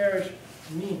 that's what parish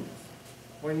means.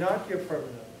 We're not here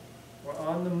permanently. We're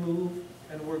on the move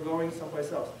and we're going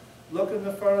someplace else. Look in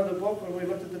the front of the book when we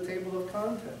looked at the table of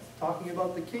contents, talking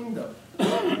about the kingdom,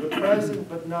 the present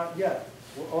but not yet.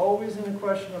 We're always in a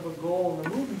question of a goal in the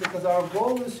movement because our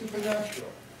goal is supernatural.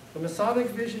 The Masonic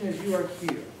vision is you are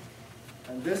here.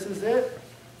 And this is it.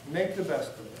 Make the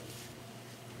best of it.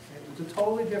 It's a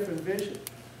totally different vision.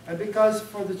 And because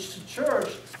for the church,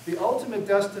 the ultimate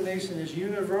destination is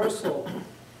universal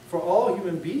for all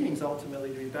human beings ultimately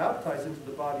to be baptized into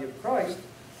the body of Christ,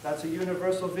 that's a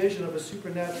universal vision of a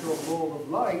supernatural goal of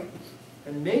light.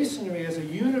 And Masonry as a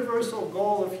universal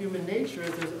goal of human nature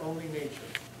is there's only nature.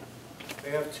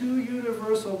 They have two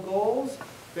universal goals.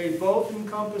 They both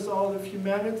encompass all of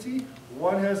humanity.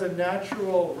 One has a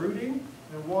natural rooting,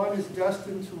 and one is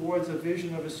destined towards a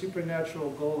vision of a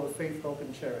supernatural goal of faith, hope,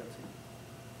 and charity.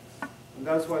 And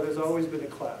that's why there's always been a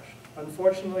clash.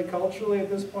 Unfortunately, culturally, at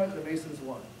this point, the Masons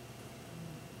won.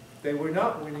 They were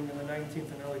not winning in the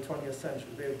 19th and early 20th century.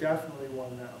 They have definitely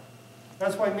won now.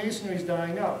 That's why Masonry is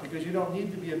dying out, because you don't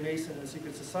need to be a Mason in a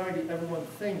secret society. Everyone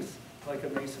thinks like a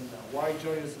Mason now. Why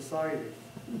join a society?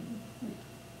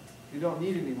 You don't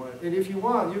need anyone. And if you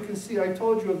want, you can see, I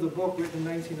told you of the book written in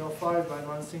 1905 by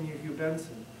Monsignor Hugh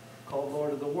Benson called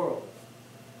Lord of the World.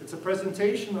 It's a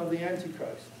presentation of the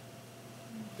Antichrist.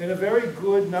 In a very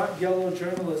good, not yellow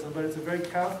journalism, but it's a very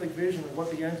Catholic vision of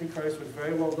what the Antichrist would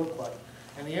very well look like.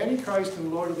 And the Antichrist in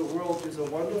Lord of the World is a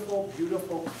wonderful,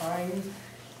 beautiful, kind,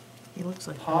 He looks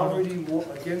like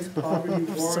against poverty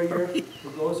warrior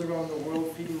who goes around the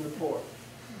world feeding the poor.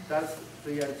 That's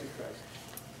the Antichrist.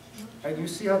 And you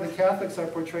see how the Catholics are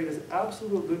portrayed as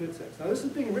absolute lunatics. Now this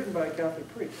is being written by a Catholic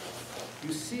priest.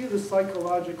 You see the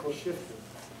psychological shifting.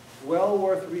 Well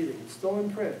worth reading. It's still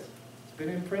in print. It's been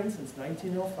in print since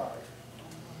 1905.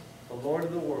 The Lord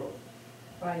of the World.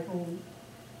 By whom?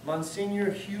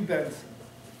 Monsignor Hugh Benson.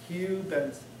 Hugh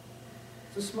Benson.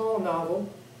 It's a small novel,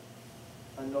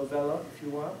 a novella if you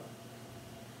want.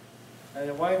 And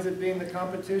it winds up being the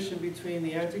competition between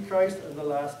the Antichrist and the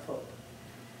last Pope.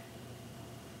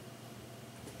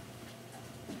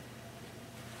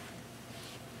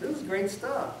 This is great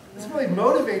stuff. This really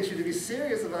motivates you to be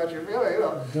serious about your feeling. You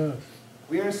know. It does.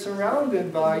 We are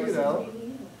surrounded by, you know,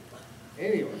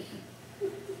 anyway.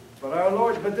 But our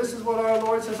Lord, but this is what our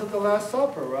Lord says at the Last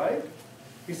Supper, right?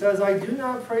 He says, I do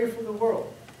not pray for the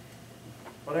world,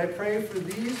 but I pray for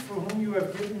these for whom you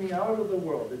have given me out of the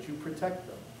world, that you protect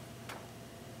them.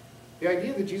 The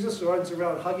idea that Jesus runs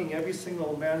around hugging every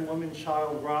single man, woman,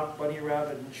 child, rock, bunny,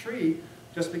 rabbit, and tree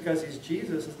just because he's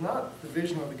Jesus is not the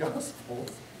vision of the Gospels.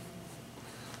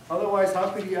 Otherwise, how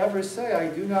could he ever say,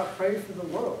 I do not pray for the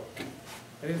world?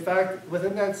 And in fact,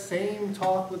 within that same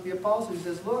talk with the apostles, he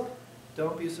says, look,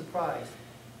 don't be surprised.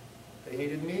 They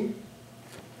hated me,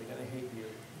 they're going to hate you.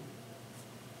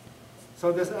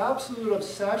 So this absolute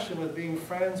obsession with being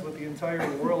friends with the entire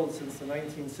world since the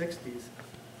 1960s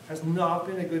has not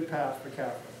been a good path for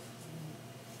Catholics.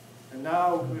 And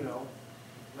now, you know,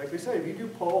 like we say, if you do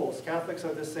polls, Catholics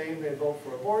are the same. They vote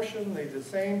for abortion. They're the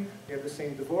same. They have the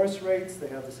same divorce rates. They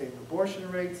have the same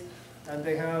abortion rates. And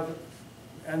they have,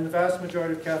 and the vast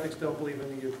majority of Catholics don't believe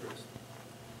in the Eucharist.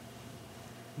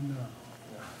 No.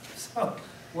 So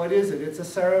what is it? It's a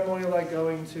ceremony like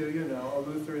going to, you know, a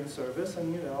Lutheran service.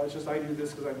 And, you know, it's just I do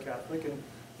this because I'm Catholic. And,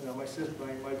 you know,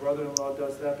 my brother-in-law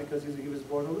does that because he was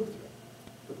born a Lutheran.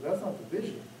 But that's not the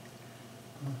vision.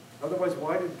 Otherwise,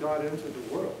 why did God enter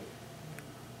the world?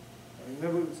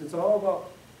 Remember, it's all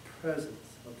about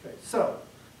presence. Okay, so,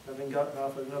 having gotten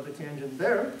off at another tangent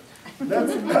there,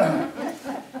 that's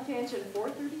Tangent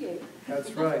 438.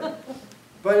 That's right.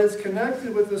 But it's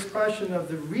connected with this question of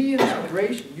the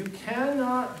reintegration. You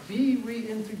cannot be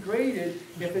reintegrated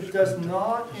if it does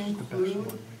not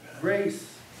include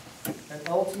grace and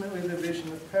ultimately the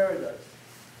vision of paradise.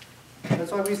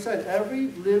 That's why we said every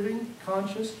living,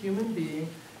 conscious human being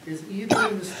is either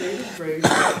in the state of grace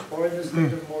or in the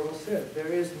state of mortal sin. There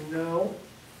is no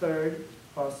third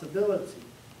possibility.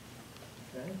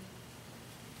 Okay?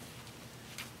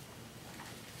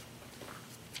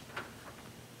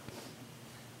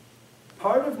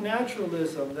 Part of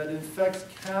naturalism that infects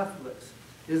Catholics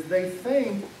is they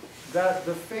think that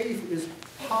the faith is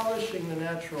polishing the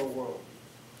natural world.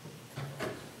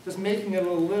 Just making it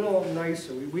a little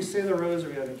nicer. We say the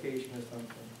rosary on occasion or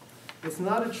something. It's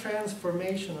not a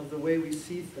transformation of the way we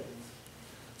see things.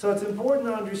 So it's important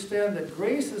to understand that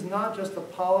grace is not just a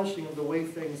polishing of the way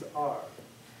things are.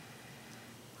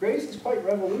 Grace is quite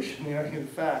revolutionary, in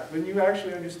fact, when you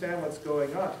actually understand what's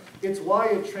going on. It's why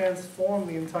it transformed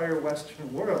the entire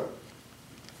Western world,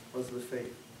 was the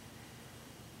faith.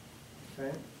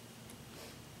 Okay?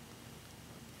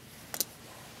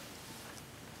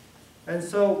 And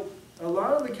so a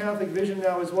lot of the Catholic vision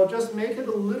now is, well, just make it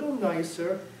a little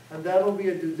nicer, and that'll be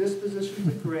a disposition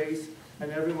to grace,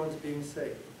 and everyone's being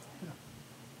saved.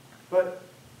 But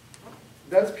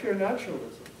that's pure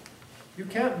naturalism. You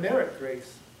can't merit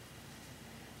grace.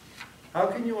 How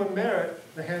can you merit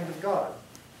the hand of God?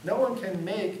 No one can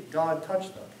make God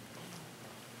touch them.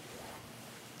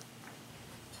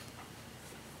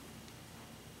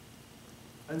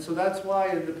 And so that's why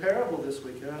in the parable this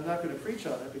week, and I'm not going to preach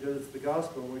on it because it's the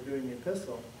gospel and we're doing the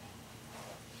epistle,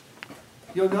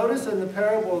 you'll notice in the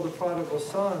parable of the prodigal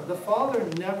son, the father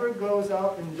never goes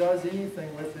out and does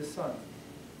anything with his son.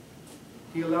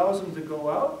 He allows him to go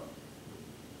out,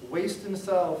 waste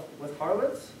himself with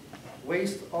harlots,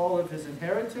 waste all of his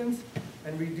inheritance,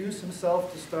 and reduce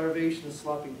himself to starvation and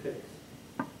slopping pigs.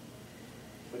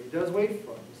 But he does wait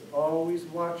for him. He's always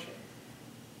watching.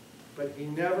 But he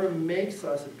never makes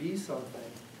us be something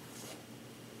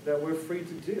that we're free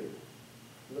to do.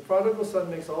 And the prodigal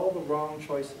son makes all the wrong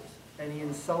choices, and he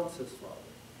insults his father.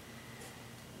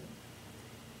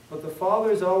 But the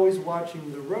father is always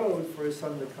watching the road for his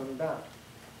son to come back.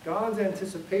 God's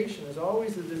anticipation is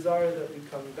always the desire that we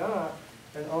come back,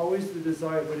 and always the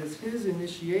desire, but it's his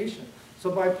initiation.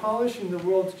 So by polishing the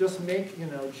world to just make,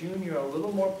 Junior a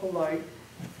little more polite,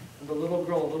 and the little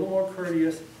girl a little more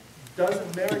courteous,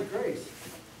 doesn't merit grace.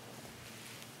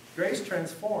 Grace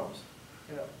transforms.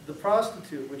 The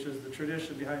prostitute, which is the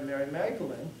tradition behind Mary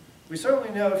Magdalene, we certainly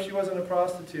know if she wasn't a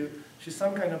prostitute, she's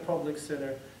some kind of public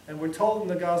sinner, and we're told in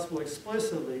the gospel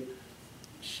explicitly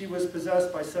she was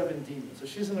possessed by 7 demons. So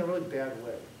she's in a really bad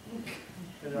way.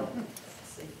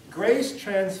 Grace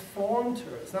transformed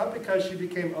her. It's not because she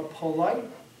became a polite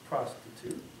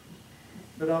prostitute,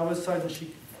 but all of a sudden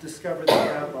she discovered the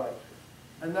rabbi.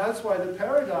 And that's why the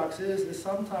paradox is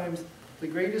sometimes the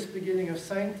greatest beginning of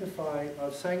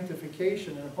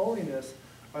sanctification and holiness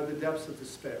are the depths of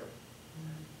despair.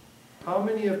 How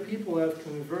many of people have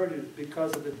converted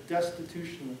because of the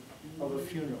destitution of a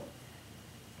funeral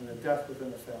and a death within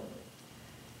a family?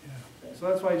 Okay, so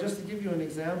that's why, just to give you an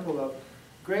example of,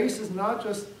 grace is not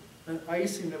just an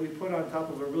icing that we put on top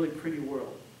of a really pretty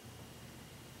world.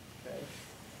 Okay?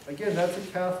 Again, that's a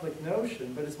Catholic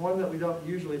notion, but it's one that we don't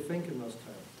usually think in those terms.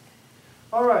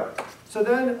 All right, so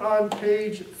then on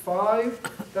page 5,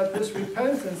 that this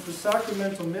repentance, the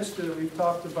sacramental mystery that we've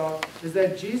talked about, is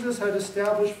that Jesus had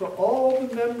established for all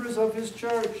the members of his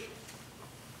church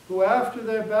who after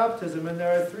their baptism, and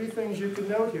there are 3 things you can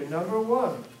note here. Number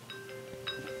 1,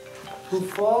 who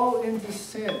fall into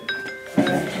sin,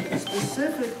 and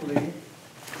specifically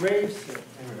grave sin,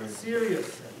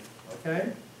 serious sin,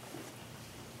 okay?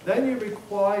 Then you're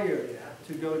required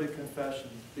to go to confession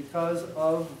because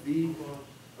of the,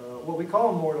 what we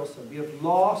call mortal sin. We have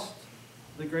lost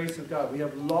the grace of God. We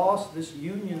have lost this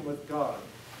union with God.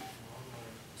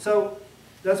 So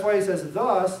that's why he says,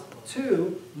 thus,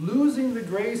 2, losing the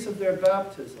grace of their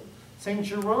baptism. St.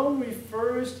 Jerome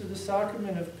refers to the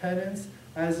sacrament of penance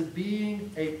as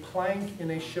being a plank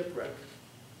in a shipwreck.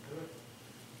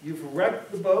 You've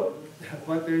wrecked the boat,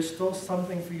 but there's still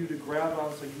something for you to grab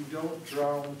on so you don't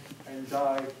drown and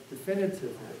die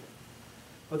definitively.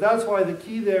 But that's why the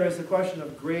key there is the question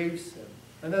of grave sin.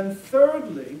 And then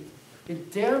thirdly,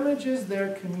 it damages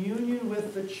their communion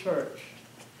with the church.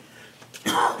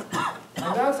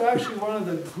 And that's actually one of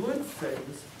the good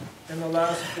things in the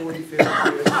last 40, 50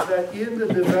 years, is that in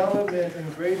the development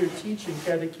and greater teaching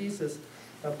catechesis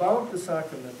about the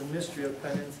sacrament, the mystery of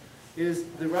penance, is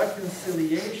the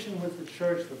reconciliation with the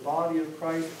church, the body of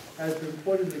Christ, has been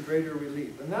put into greater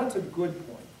relief. And that's a good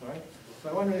point, right? So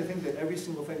I want you to think that every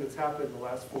single thing that's happened in the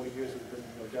last 4 years has been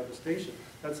devastation.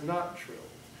 That's not true.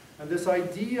 And this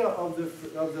idea of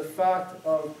the fact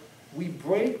of we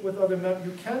break with other members,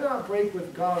 you cannot break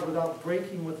with God without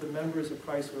breaking with the members of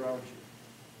Christ around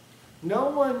you. No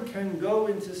one can go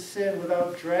into sin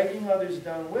without dragging others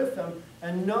down with them,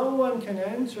 and no one can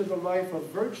enter the life of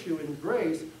virtue and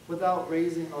grace without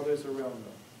raising others around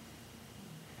them.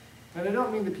 And I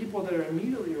don't mean the people that are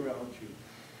immediately around you,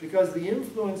 because the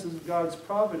influences of God's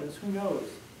providence, who knows?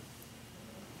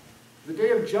 The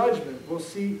day of judgment, we'll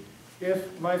see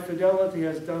if my fidelity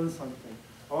has done something.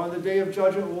 Or on the day of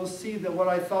judgment, we'll see that what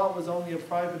I thought was only a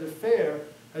private affair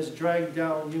has dragged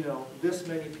down, this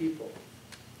many people.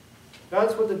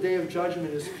 That's what the day of judgment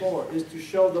is for, is to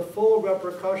show the full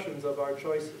repercussions of our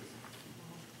choices.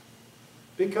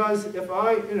 Because if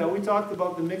we talked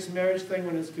about the mixed marriage thing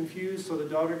when it's confused, so the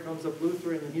daughter comes up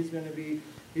Lutheran and he's going to be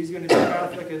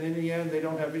Catholic, and in the end they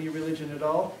don't have any religion at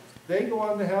all. They go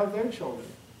on to have their children.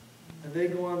 And they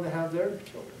go on to have their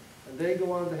children. And they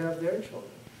go on to have their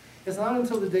children. It's not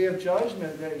until the day of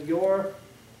judgment that your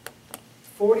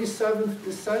 47th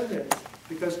descendants,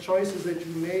 because choices that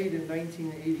you made in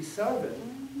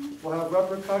 1987 will have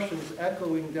repercussions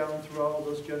echoing down through all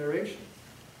those generations.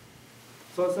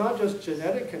 So it's not just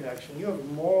genetic connection, you have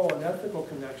moral and ethical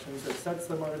connections that sets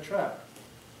them on a track.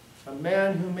 A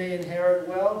man who may inherit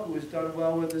well, who has done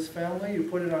well with his family, you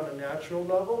put it on a natural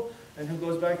level, and who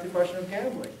goes back to the question of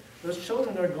gambling. Those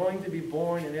children are going to be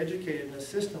born and educated in a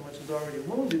system which is already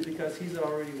wounded because he's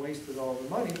already wasted all the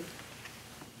money.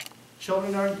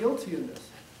 Children aren't guilty in this.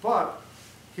 But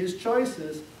his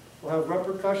choices will have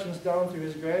repercussions down through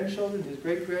his grandchildren, his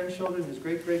great-grandchildren, his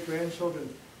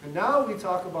great-great-grandchildren. And now we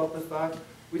talk about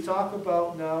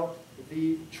now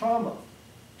the trauma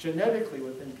genetically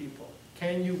within people.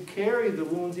 Can you carry the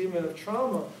wounds even of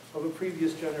trauma of a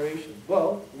previous generation?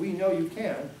 Well, we know you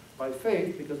can by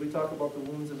faith because we talk about the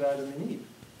wounds of Adam and Eve.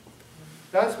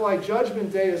 That's why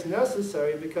Judgment Day is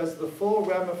necessary, because the full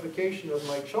ramification of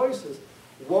my choices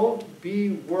won't be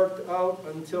worked out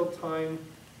until time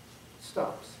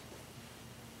stops.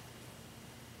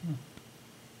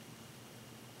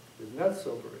 Isn't that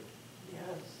sobering?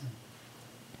 Yes.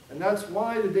 And that's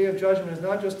why the Day of Judgment is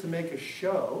not just to make a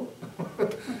show.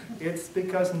 It's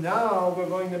because now we're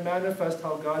going to manifest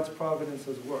how God's providence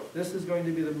has worked. This is going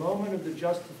to be the moment of the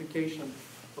justification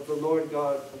of the Lord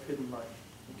God of hidden life.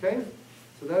 Okay?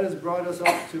 So that has brought us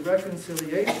up to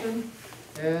reconciliation,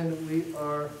 and we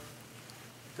are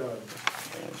done.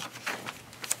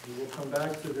 We will come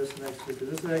back to this next week, because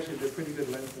this is actually a pretty good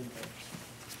Lenten thing.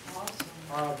 Awesome.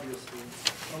 Obviously.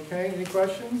 Okay, any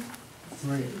questions?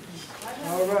 Great,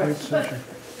 All right. great session.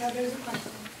 Yeah, there's a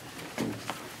question.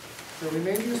 So we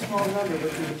may be a small number,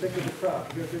 but you're the pick of the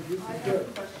crop. This is I have a good.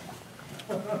 question.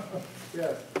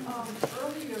 Yes.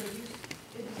 Earlier,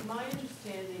 it is my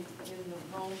understanding in the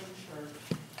Roman Church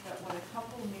that when a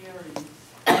couple marries,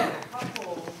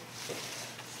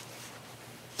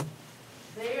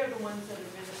 they are the ones that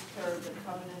administer the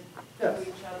covenant Yes. to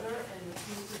each other, and the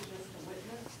priest is just a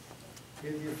witness.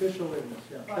 The official witness,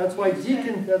 yeah. But That's why you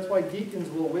said- deacons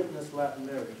will witness Latin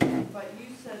marriage. But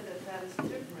you said that that is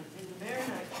different. In the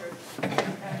Maronite Church,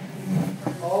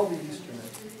 actually, All the Eastern.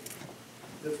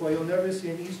 That's why you'll never see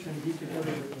an Eastern deacon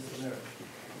ever witness a marriage.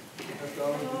 That's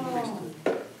all the priesthood.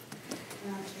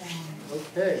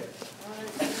 Okay.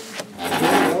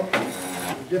 Well,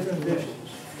 different visions.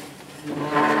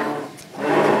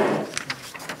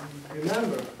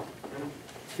 Remember,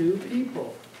 2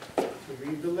 people to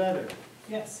read the letter.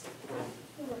 Yes.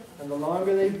 And the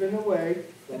longer they've been away,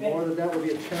 the more that will be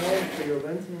a challenge for your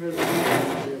Lenten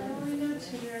resolution.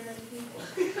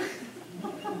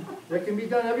 That can be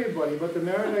done everybody, but the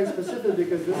Maronite specifically,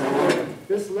 because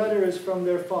this letter is from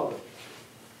their father.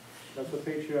 That's what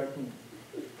patriarch means.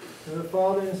 And the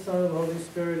Father and Son and the Holy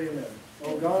Spirit, amen.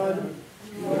 O God,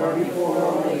 you are before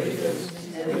all ages,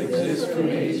 and exist from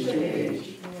age to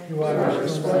age. You are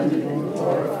resplendent and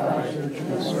glorified in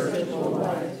unsearchable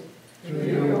light. Through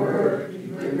your word, you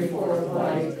bring forth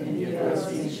light and give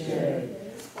us each day.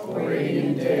 O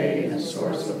radiant day and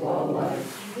source of all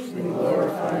life, we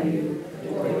glorify you,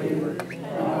 adore you, and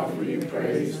offer you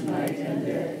praise night and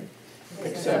day.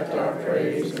 Accept our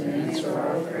praise and answer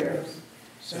our prayers.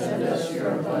 Send us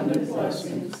your abundant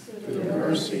blessings through the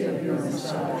mercy of your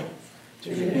Messiah. To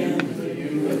him, through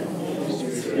you, and the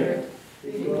Holy Spirit,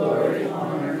 be glory,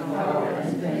 honor, power,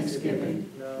 and thanksgiving,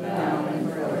 now and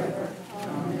forever.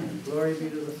 Amen. Glory be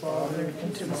to the Father,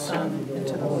 And to the Son, and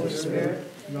to the Holy Spirit,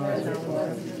 as it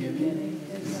was in the beginning,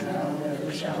 is now, and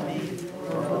ever shall be,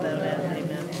 world without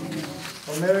end. Amen.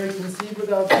 O Mary, conceived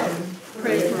without sin.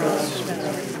 Pray for us.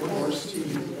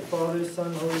 The Father,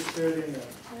 Son, Holy Spirit,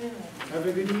 amen. Have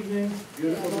a good evening.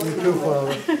 Beautiful. You too,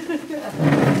 Father.